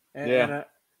 And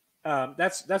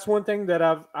that's one thing that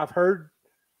I've heard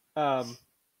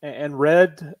and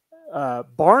read.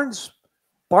 Barnes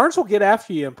will get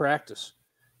after you in practice.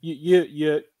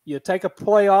 You take a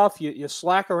play off, you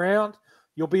slack around,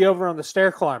 you'll be over on the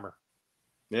stair climber.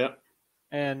 Yeah.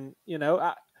 And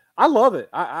I love it.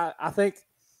 I think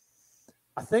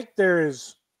there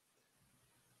is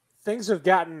things have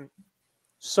gotten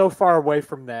so far away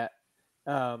from that.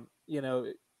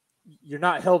 You're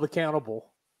not held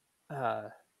accountable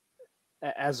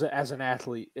as an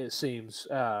athlete, it seems.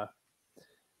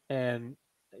 And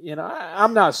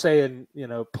I'm not saying,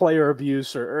 player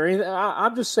abuse or anything.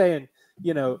 I'm just saying,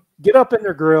 get up in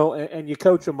their grill and you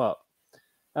coach them up.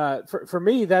 For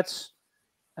me, that's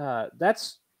kind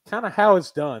of how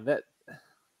it's done. That,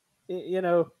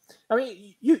 I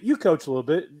mean, you coach a little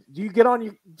bit. Do you get on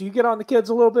the kids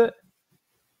a little bit?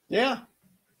 Yeah.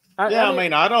 I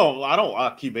mean, I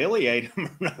don't humiliate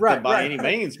them or nothing by any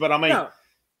means, but I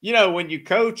mean, when you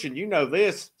coach and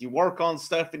this, you work on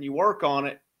stuff and you work on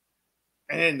it,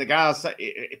 and the guys say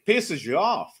it pisses you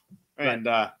off, and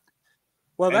I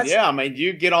mean,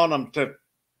 you get on them to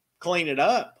clean it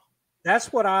up.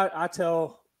 That's what I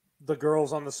tell the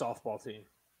girls on the softball team.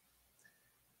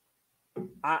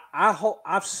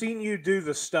 I've seen you do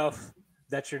the stuff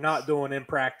that you're not doing in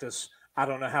practice. I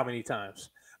don't know how many times.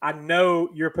 I know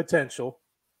your potential,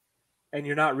 and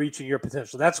you're not reaching your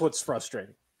potential. That's what's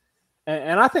frustrating.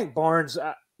 And I think Barnes,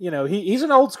 he's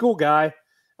an old school guy,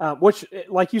 which,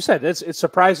 like you said, it's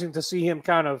surprising to see him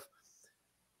kind of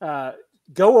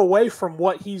go away from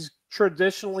what he's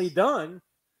traditionally done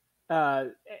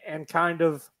and kind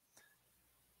of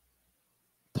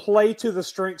play to the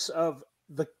strengths of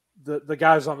the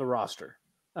guys on the roster,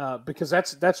 because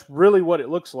that's really what it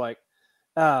looks like.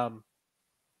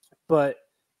 But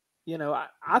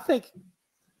I think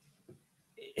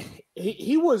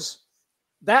he was,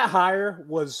 that hire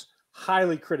was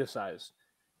highly criticized.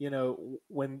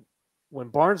 When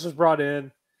Barnes was brought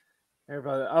in,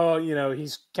 everybody,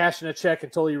 he's cashing a check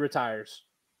until he retires.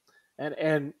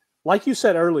 And like you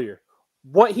said earlier,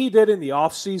 what he did in the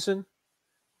offseason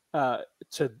to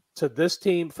this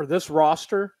team, for this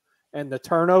roster, and the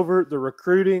turnover, the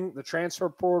recruiting, the transfer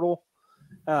portal,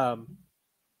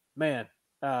 man,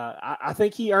 I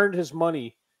think he earned his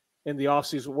money in the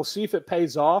offseason. We'll see if it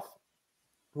pays off.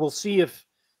 We'll see if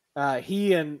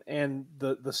he and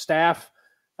the staff,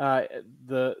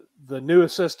 the new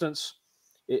assistants,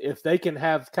 if they can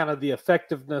have kind of the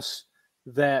effectiveness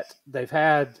that they've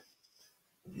had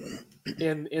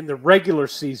in the regular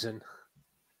season,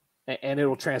 and it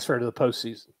will transfer to the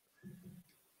postseason.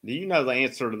 Do you know the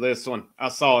answer to this one? I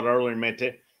saw it earlier,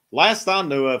 Minty. Last I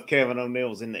knew of, Kevin O'Neal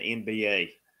was in the NBA.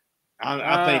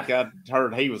 I think I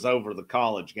heard he was over the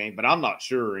college game, but I'm not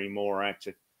sure anymore,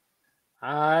 actually.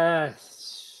 I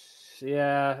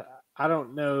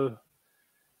don't know.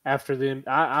 After the,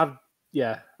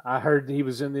 I heard he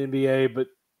was in the NBA, but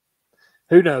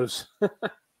who knows?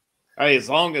 Hey, as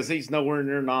long as he's nowhere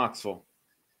near Knoxville,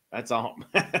 that's all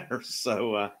that matters.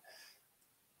 So,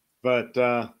 but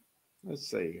let's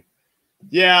see.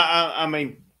 Yeah, I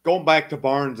mean, going back to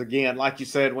Barnes again, like you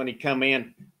said, when he come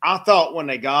in, I thought when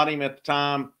they got him at the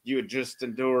time, you had just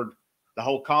endured the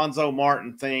whole Conzo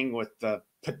Martin thing with the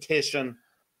petition,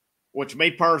 which me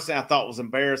personally, I thought was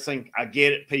embarrassing. I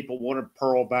get it. People wanted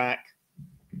Pearl back,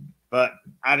 but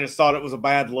I just thought it was a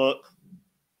bad look.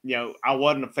 I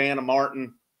wasn't a fan of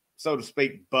Martin, so to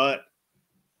speak, but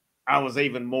I was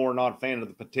even more not a fan of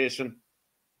the petition.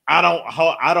 I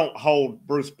don't hold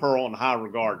Bruce Pearl in high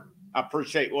regard. I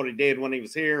appreciate what he did when he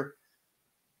was here.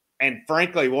 And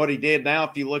frankly, what he did now,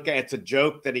 if you look at it, it's a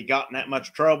joke that he got in that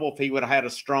much trouble. If he would have had a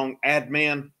strong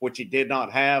admin, which he did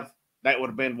not have, that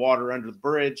would have been water under the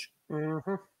bridge.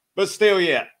 Mm-hmm. But still,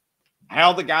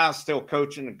 how the guy's still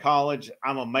coaching in college,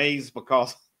 I'm amazed,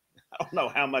 because I don't know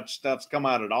how much stuff's come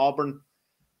out at Auburn.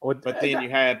 But then you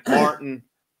had Martin,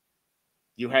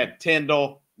 you had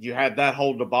Tyndall, you had that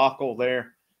whole debacle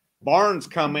there. Barnes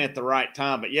come in at the right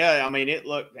time. But, I mean, it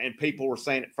looked, and people were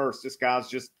saying at first, this guy's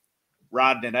just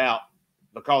riding it out,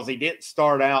 because he didn't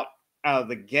start out of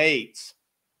the gates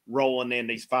rolling in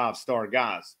these 5-star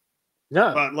guys.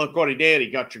 No. But look what he did. He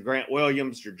got your Grant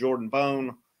Williams, your Jordan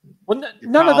Bone. Well,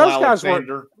 none of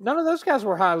those guys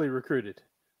were highly recruited.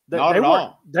 Not at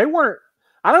all. They weren't.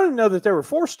 I don't even know that they were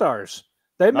 4-stars.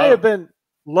 They may have been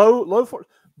low 4,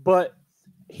 but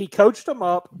he coached them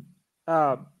up.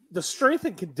 The strength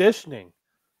and conditioning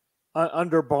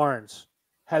under Barnes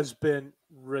has been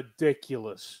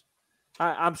ridiculous.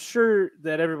 I'm sure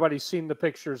that everybody's seen the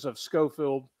pictures of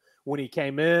Schofield when he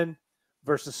came in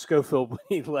versus Schofield when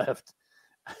he left.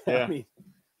 Yeah.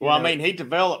 I mean, he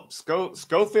developed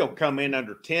Schofield come in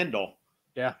under Tyndall.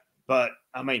 Yeah. But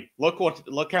I mean,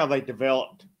 look how they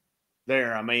developed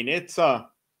there. I mean, it's the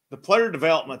player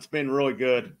development's been really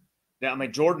good. I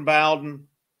mean, Jordan Bowden,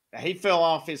 he fell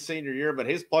off his senior year, but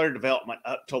his player development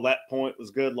up till that point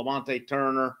was good. Lamonte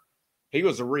Turner, he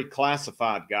was a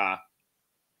reclassified guy.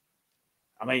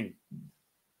 I mean,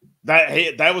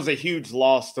 that was a huge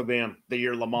loss to them the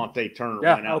year Lamonte Turner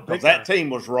went out, because that team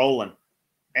was rolling.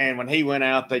 And when he went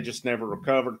out, they just never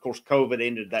recovered. Of course, COVID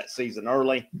ended that season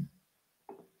early.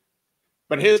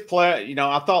 But his play, you know,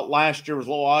 I thought last year was a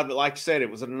little odd, but like you said, it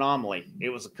was an anomaly. It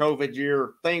was a COVID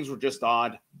year. Things were just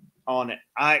odd on it.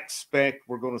 I expect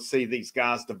we're going to see these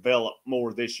guys develop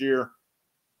more this year.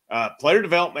 Player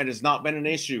development has not been an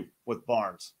issue with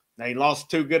Barnes. Now, he lost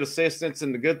 2 good assistants,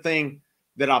 and the good thing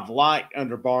that I've liked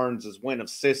under Barnes is when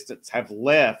assistants have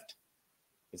left,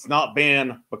 it's not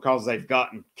been because they've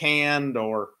gotten canned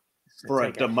or for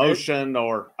a demotion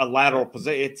or a lateral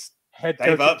position. It's they've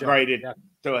upgraded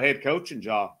to a head coaching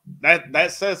job.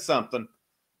 That says something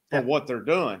for what they're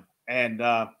doing. And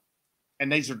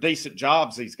these are decent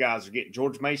jobs these guys are getting.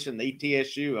 George Mason, the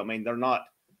ETSU, I mean, they're not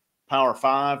Power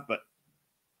 5, but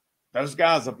those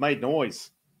guys have made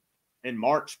noise in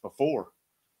March before.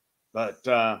 But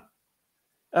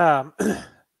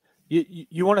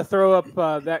you want to throw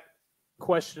up that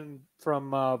question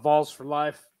from Vols for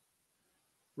Life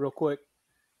real quick?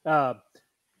 We're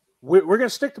going to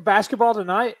stick to basketball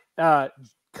tonight.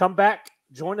 Come back,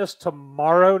 join us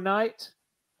tomorrow night.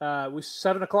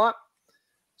 7 o'clock.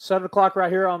 7 o'clock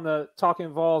right here on the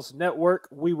Talkin VAWLS network.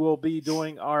 We will be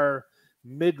doing our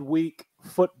midweek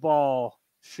football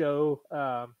show,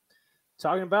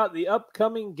 talking about the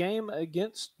upcoming game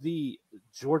against the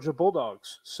Georgia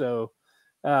Bulldogs. So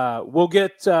we'll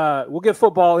get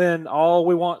football in all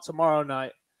we want tomorrow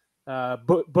night.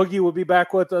 Boogie will be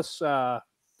back with us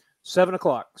 7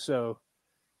 o'clock. So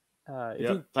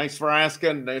thanks for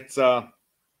asking. It's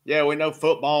we know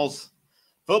football's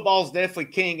definitely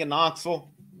king in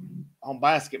Knoxville on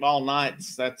basketball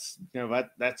nights. That's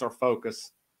that's our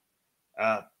focus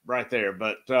right there.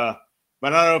 But I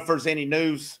don't know if there's any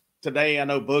news today. I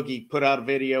know Boogie put out a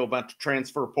video about the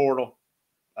transfer portal,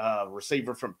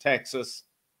 receiver from Texas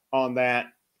on that.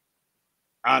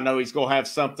 I know he's going to have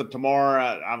something tomorrow.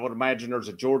 I would imagine there's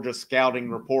a Georgia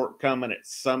scouting report coming at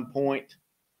some point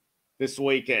this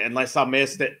week, unless I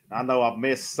missed it. I know I've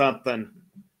missed something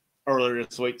earlier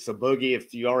this week. So, Boogie,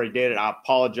 if you already did it, I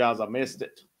apologize. I missed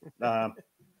it.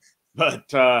 But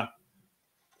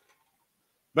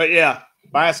yeah,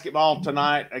 basketball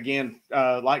tonight. Again,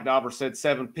 like Dauber said,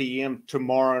 7 p.m.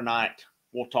 tomorrow night.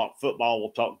 We'll talk football.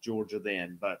 We'll talk Georgia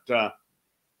then. But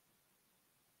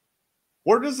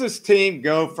where does this team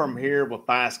go from here with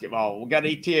basketball? We got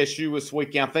ETSU this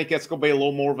weekend. I think that's going to be a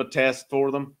little more of a test for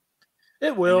them.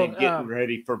 It will. And then getting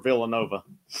ready for Villanova.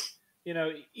 You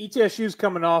know, ETSU's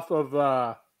coming off of,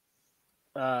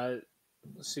 let's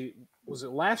see, was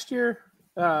it last year?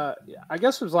 I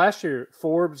guess it was last year,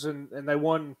 Forbes, and they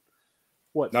won,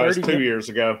 what, 30? No, it was 2 years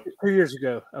ago. 2 years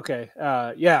ago. Okay.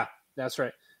 Yeah, that's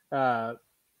right. And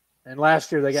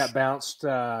last year they got bounced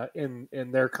in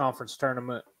their conference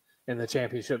tournament in the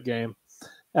championship game.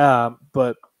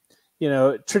 But, you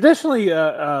know, traditionally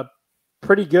a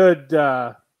pretty good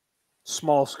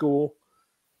small school.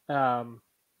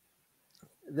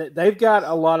 They've got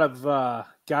a lot of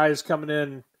guys coming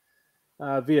in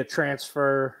via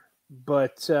transfer,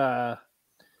 but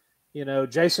you know,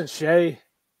 Jason Shea,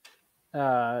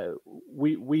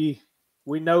 we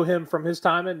know him from his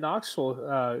time in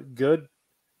Knoxville. Good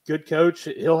coach.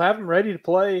 He'll have him ready to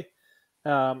play,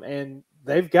 and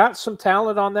they've got some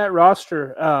talent on that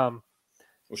roster.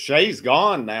 Well, Shea's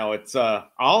gone now. It's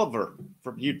Oliver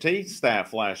from UT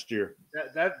staff last year.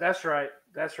 That's right.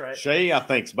 That's right. Shea, I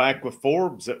think, is back with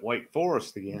Forbes at Wake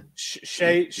Forest again.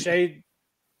 Shea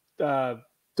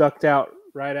ducked out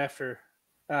right after.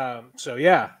 So,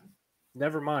 yeah,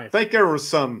 never mind. I think there was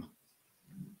some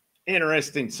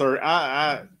interesting, sir.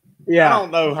 I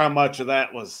don't know how much of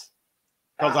that was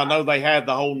because I know they had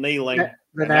the whole kneeling.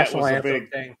 The national anthem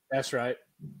thing. That's right.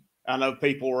 I know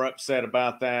people were upset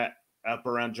about that up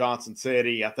around Johnson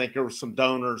City. I think there were some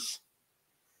donors.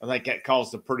 I think that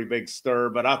caused a pretty big stir.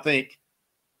 But I think,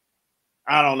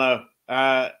 I don't know.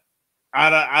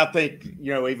 I think,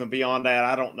 you know, even beyond that,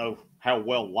 I don't know how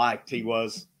well liked he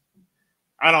was.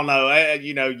 I don't know.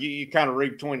 You know, you kind of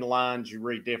read between the lines. You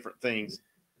read different things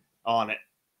on it.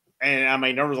 And, I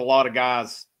mean, there was a lot of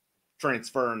guys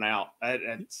transferring out.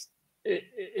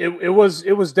 It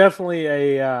was definitely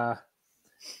a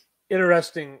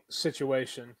interesting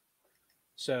situation.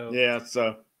 So yeah,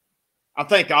 so I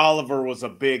think Oliver was a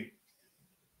big.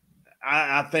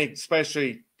 I think,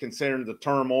 especially considering the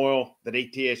turmoil that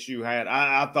ETSU had,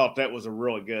 I thought that was a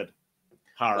really good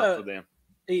hire for them.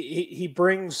 He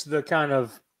brings the kind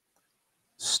of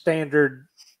standard,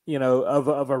 you know,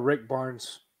 of a Rick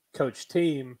Barnes coach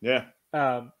team. Yeah.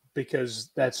 Because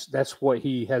that's what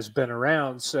he has been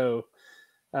around. So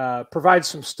provides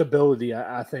some stability,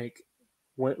 I think,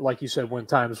 when, like you said, when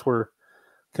times were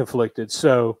conflicted.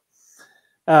 So,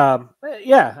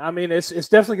 yeah, I mean, it's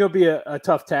definitely going to be a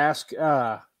tough task.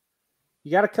 You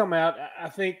got to come out. I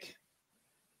think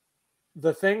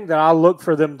the thing that I look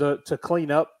for them to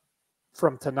clean up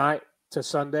from tonight to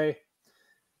Sunday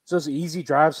is those easy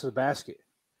drives to the basket.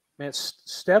 Man,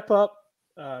 step up,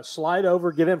 slide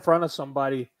over, get in front of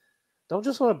somebody. Don't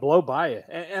just let it blow by you.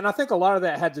 And I think a lot of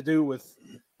that had to do with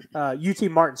UT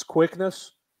Martin's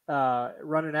quickness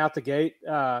running out the gate.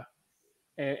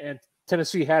 And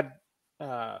Tennessee had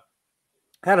a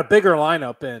bigger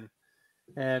lineup in.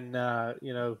 And,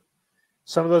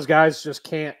 some of those guys just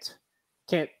can't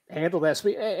handle that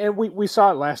speed. And we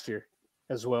saw it last year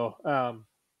as well.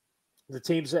 The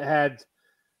teams that had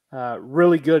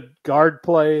really good guard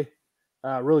play,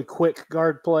 really quick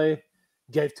guard play,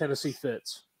 gave Tennessee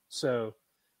fits. So,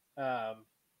 I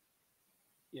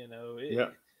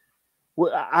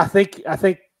think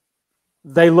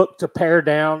they look to pare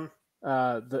down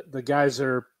the guys that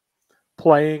are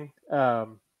playing.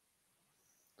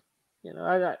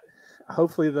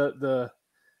 Hopefully the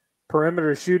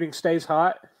perimeter shooting stays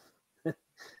hot.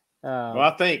 Well,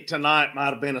 I think tonight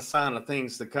might have been a sign of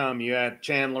things to come. You had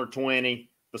Chandler 20,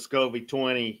 Vescovi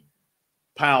 20,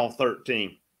 Powell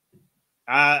 13.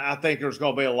 I think there's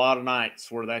going to be a lot of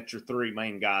nights where that's your three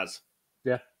main guys.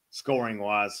 Yeah. Scoring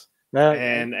wise.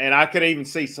 And I could even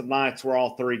see some nights where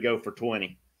all three go for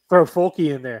 20. Throw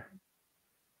Fulke in there.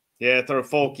 Yeah, throw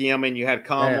Fulke. I mean, you had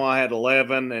Conway had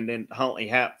 11, and then Huntley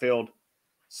Hatfield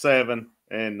 7,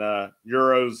 and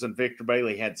Euros and Victor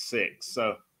Bailey had 6.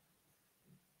 So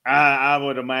I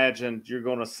would imagine you're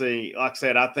going to see, like I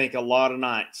said, I think a lot of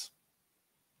nights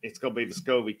it's going to be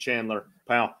Vescovi, Chandler,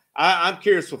 Powell. I'm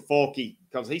curious with Fulke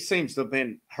because he seems to have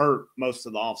been hurt most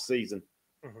of the offseason.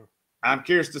 Mm-hmm. I'm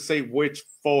curious to see which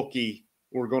Fulke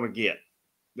we're going to get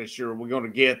this year. We're going to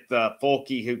get the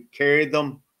Fulke who carried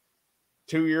them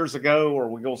 2 years ago, or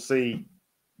we're going to see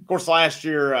 – of course, last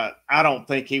year, I don't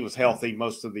think he was healthy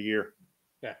most of the year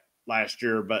last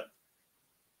year. But,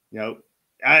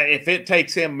 if it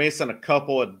takes him missing a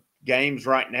couple of games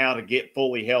right now to get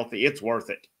fully healthy, it's worth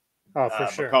it. Oh, for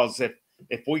sure. Because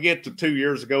if we get to 2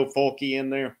 years ago Fulke in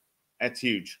there, that's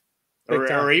huge.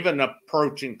 Or even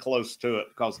approaching close to it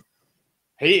because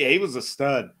he was a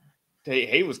stud.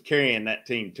 He was carrying that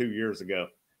team 2 years ago.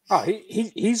 Oh,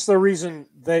 he's the reason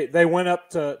they went up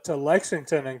to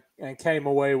Lexington and came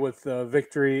away with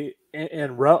victory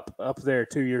in Rupp up there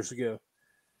 2 years ago.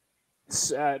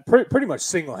 Pretty much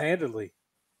single-handedly.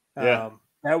 Yeah.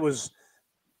 That was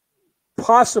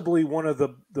possibly one of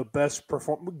the best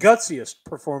gutsiest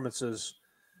performances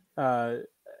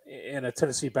in a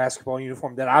Tennessee basketball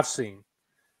uniform that I've seen.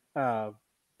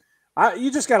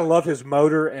 You just got to love his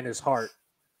motor and his heart.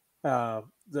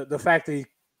 The fact that he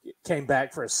came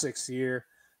back for a 6th year.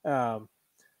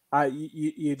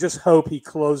 You just hope he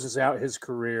closes out his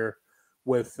career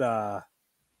with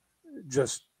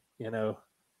just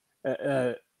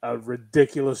a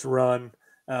ridiculous run.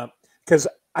 Because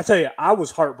I tell you, I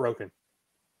was heartbroken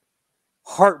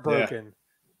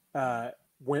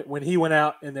when he went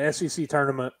out in the SEC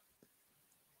tournament,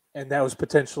 and that was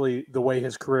potentially the way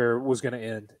his career was going to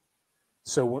end.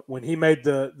 So when he made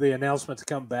the announcement to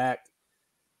come back,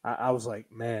 I was like,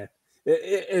 man,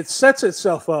 it sets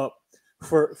itself up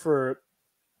for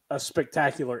a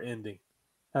spectacular ending.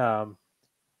 And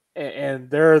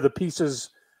there are the pieces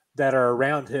that are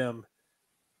around him.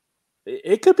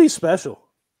 It could be special.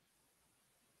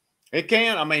 It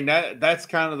can. I mean, that's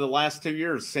kind of the last 2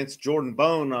 years since Jordan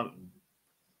Bone.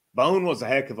 Bone was a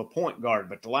heck of a point guard,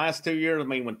 but the last 2 years, I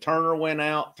mean, when Turner went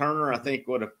out, Turner, I think,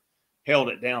 would have held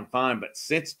it down fine. But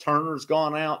since Turner's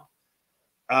gone out,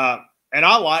 and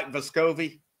I like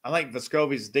Vescovi. I think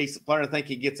Vescovi's a decent player. I think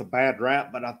he gets a bad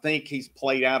rap, but I think he's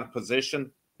played out of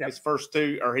position his first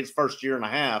year and a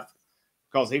half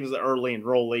because he was an early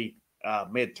enrollee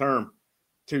midterm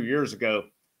 2 years ago.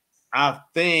 I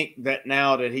think that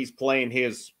now that he's playing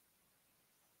his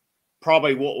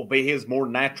probably what will be his more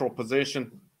natural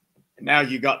position, now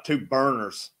you got two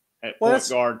burners at point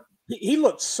guard. He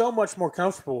looked so much more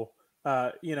comfortable,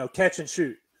 catch and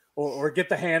shoot or get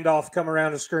the handoff, come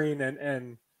around the screen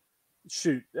and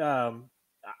shoot.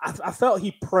 I felt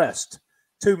he pressed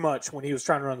too much when he was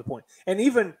trying to run the point. And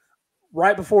even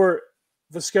right before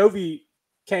Vescovi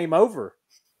came over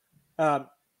and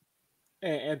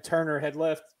Turner had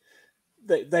left,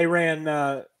 they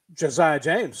ran Josiah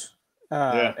James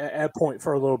at point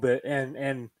for a little bit.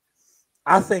 And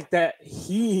I think that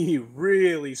he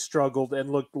really struggled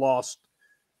and looked lost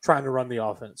trying to run the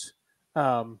offense.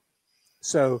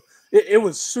 So it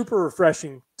was super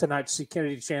refreshing tonight to see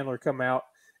Kennedy Chandler come out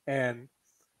and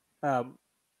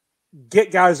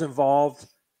get guys involved,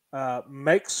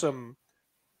 make some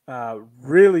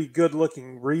really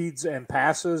good-looking reads and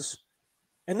passes,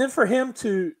 And then for him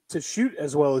to shoot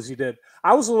as well as he did,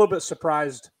 I was a little bit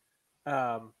surprised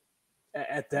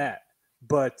at that.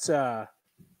 But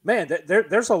man,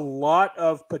 there's a lot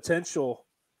of potential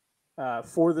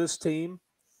for this team.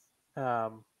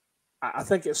 I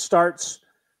think it starts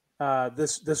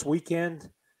this weekend,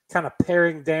 kind of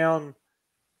paring down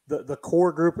the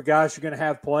core group of guys you're going to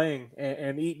have playing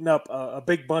and eating up a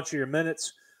big bunch of your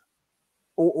minutes,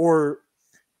 or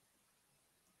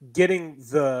getting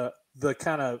the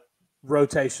kind of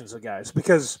rotations of guys,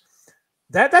 because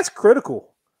that's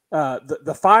critical.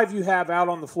 The five you have out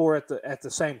on the floor at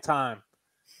the same time.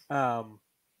 And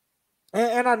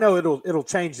I know it'll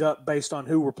change up based on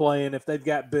who we're playing, if they've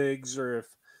got bigs or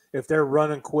if they're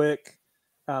running quick,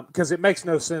 because it makes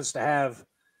no sense to have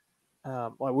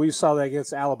like we saw that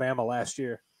against Alabama last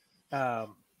year.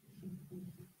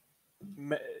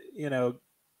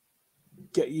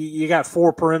 You got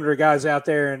 4 perimeter guys out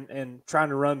there and trying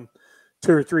to run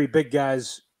 2 or 3 big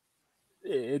guys.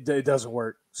 It doesn't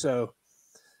work. So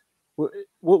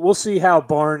we'll see how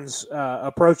Barnes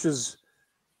approaches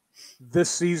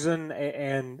this season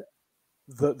and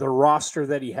the roster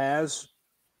that he has.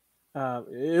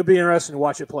 It'll be interesting to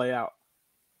watch it play out.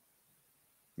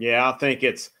 Yeah, I think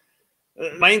it's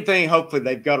the main thing. Hopefully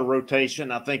they've got a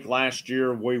rotation. I think last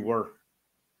year we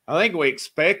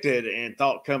expected and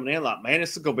thought coming in like, man,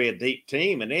 this is going to be a deep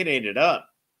team, and it ended up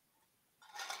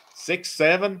 6,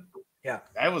 7. Yeah,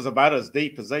 that was about as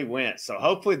deep as they went. So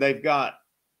hopefully they've got,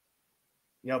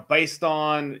 based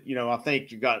on, I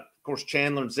think you've got, of course,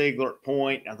 Chandler and Ziegler at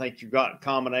point. I think you've got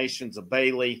combinations of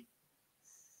Bailey,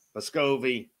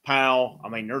 Vescovi, Powell. I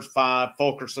mean, there's 5.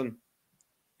 Fulkerson.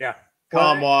 Yeah.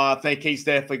 Conway, I think he's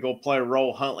definitely going to play a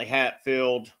role. Huntley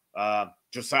Hatfield,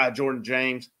 Josiah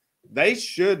Jordan-James. They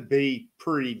should be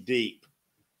pretty deep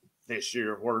this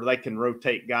year where they can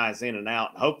rotate guys in and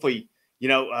out. Hopefully,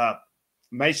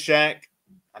 Meshack,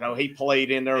 I know he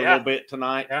played in there a little bit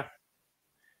tonight. Yeah.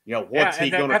 What's he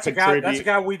going to contribute? That's a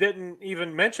guy we didn't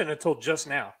even mention until just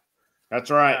now. That's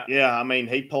right. Yeah. I mean,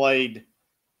 he played,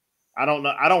 I don't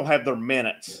know. I don't have their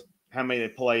minutes, how many they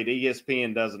played.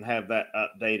 ESPN doesn't have that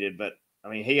updated, but I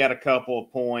mean, he had a couple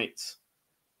of points.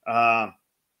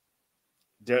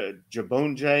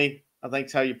 Jabunje, I think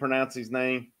is how you pronounce his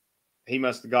name. He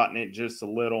must have gotten it just a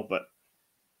little, but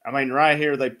I mean, right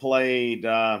here they played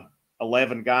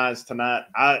 11 guys tonight.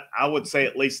 I would say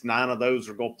at least 9 of those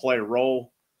are going to play a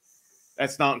role.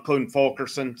 That's not including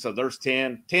Fulkerson. So there's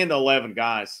 10 to 11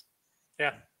 guys.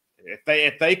 Yeah.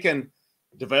 If they can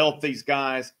develop these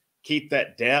guys, keep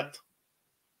that depth.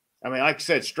 I mean, like I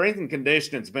said, strength and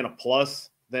conditioning has been a plus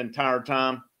the entire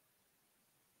time.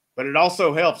 But it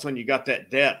also helps when you got that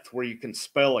depth where you can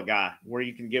spell a guy, where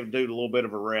you can give a dude a little bit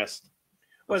of a rest.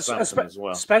 Well,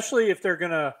 especially if they're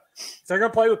gonna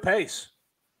play with pace.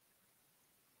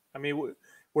 I mean,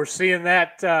 we're seeing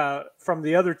that from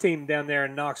the other team down there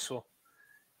in Knoxville.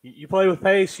 You play with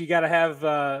pace, you got to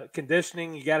have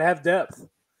conditioning, you got to have depth.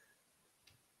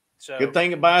 So good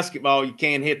thing in basketball, you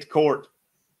can't hit the court.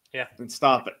 Yeah, and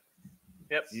stop it.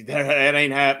 Yep, that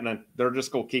ain't happening. They're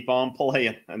just gonna keep on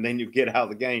playing, and then you get out of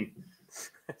the game.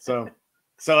 So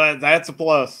that's a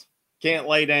plus. Can't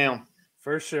lay down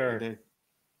for sure.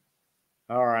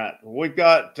 All right, we've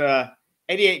got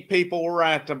 88 people. We're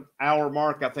at the hour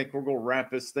mark. I think we're going to wrap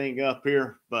this thing up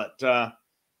here. But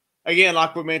again,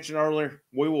 like we mentioned earlier,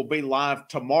 we will be live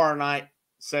tomorrow night,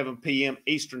 7 p.m.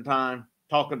 Eastern time.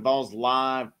 Talkin VAWLS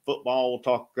live football. We'll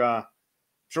talk.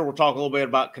 We'll talk a little bit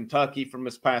about Kentucky from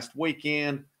this past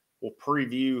weekend. We'll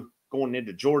preview going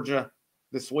into Georgia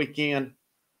this weekend.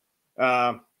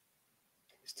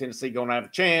 Is Tennessee going to have a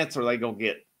chance, or are they going to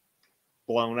get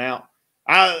blown out?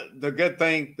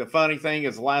 The funny thing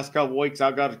is the last couple of weeks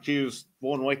I got accused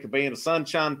one week of being a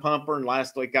sunshine pumper, and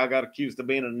last week I got accused of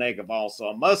being a negaball. So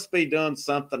I must be doing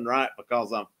something right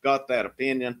because I've got that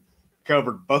opinion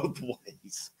covered both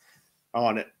ways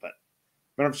on it. But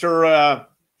I'm sure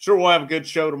we'll have a good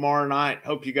show tomorrow night.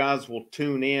 Hope you guys will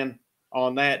tune in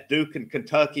on that. Duke and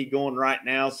Kentucky going right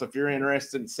now. So if you're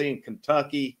interested in seeing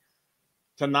Kentucky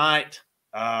tonight,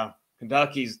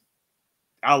 Kentucky's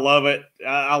I love it.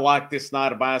 I like this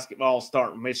night of basketball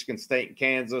starting Michigan State and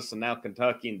Kansas, and now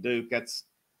Kentucky and Duke. That's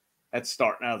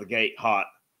starting out of the gate hot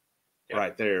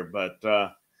right there. But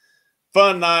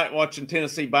fun night watching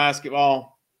Tennessee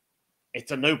basketball.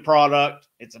 It's a new product.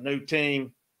 It's a new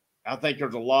team. I think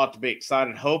there's a lot to be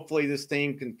excited. Hopefully this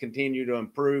team can continue to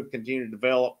improve, continue to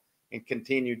develop, and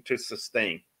continue to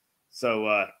sustain.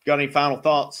 So got any final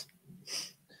thoughts?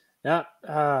 Yeah.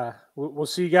 We'll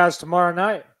see you guys tomorrow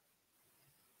night.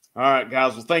 All right,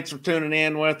 guys. Well, thanks for tuning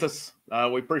in with us.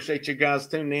 We appreciate you guys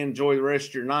tuning in. Enjoy the rest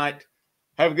of your night.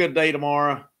 Have a good day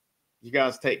tomorrow. You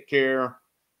guys take care.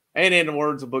 And in the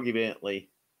words of Boogie Bentley,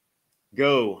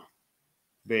 go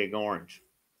Big Orange.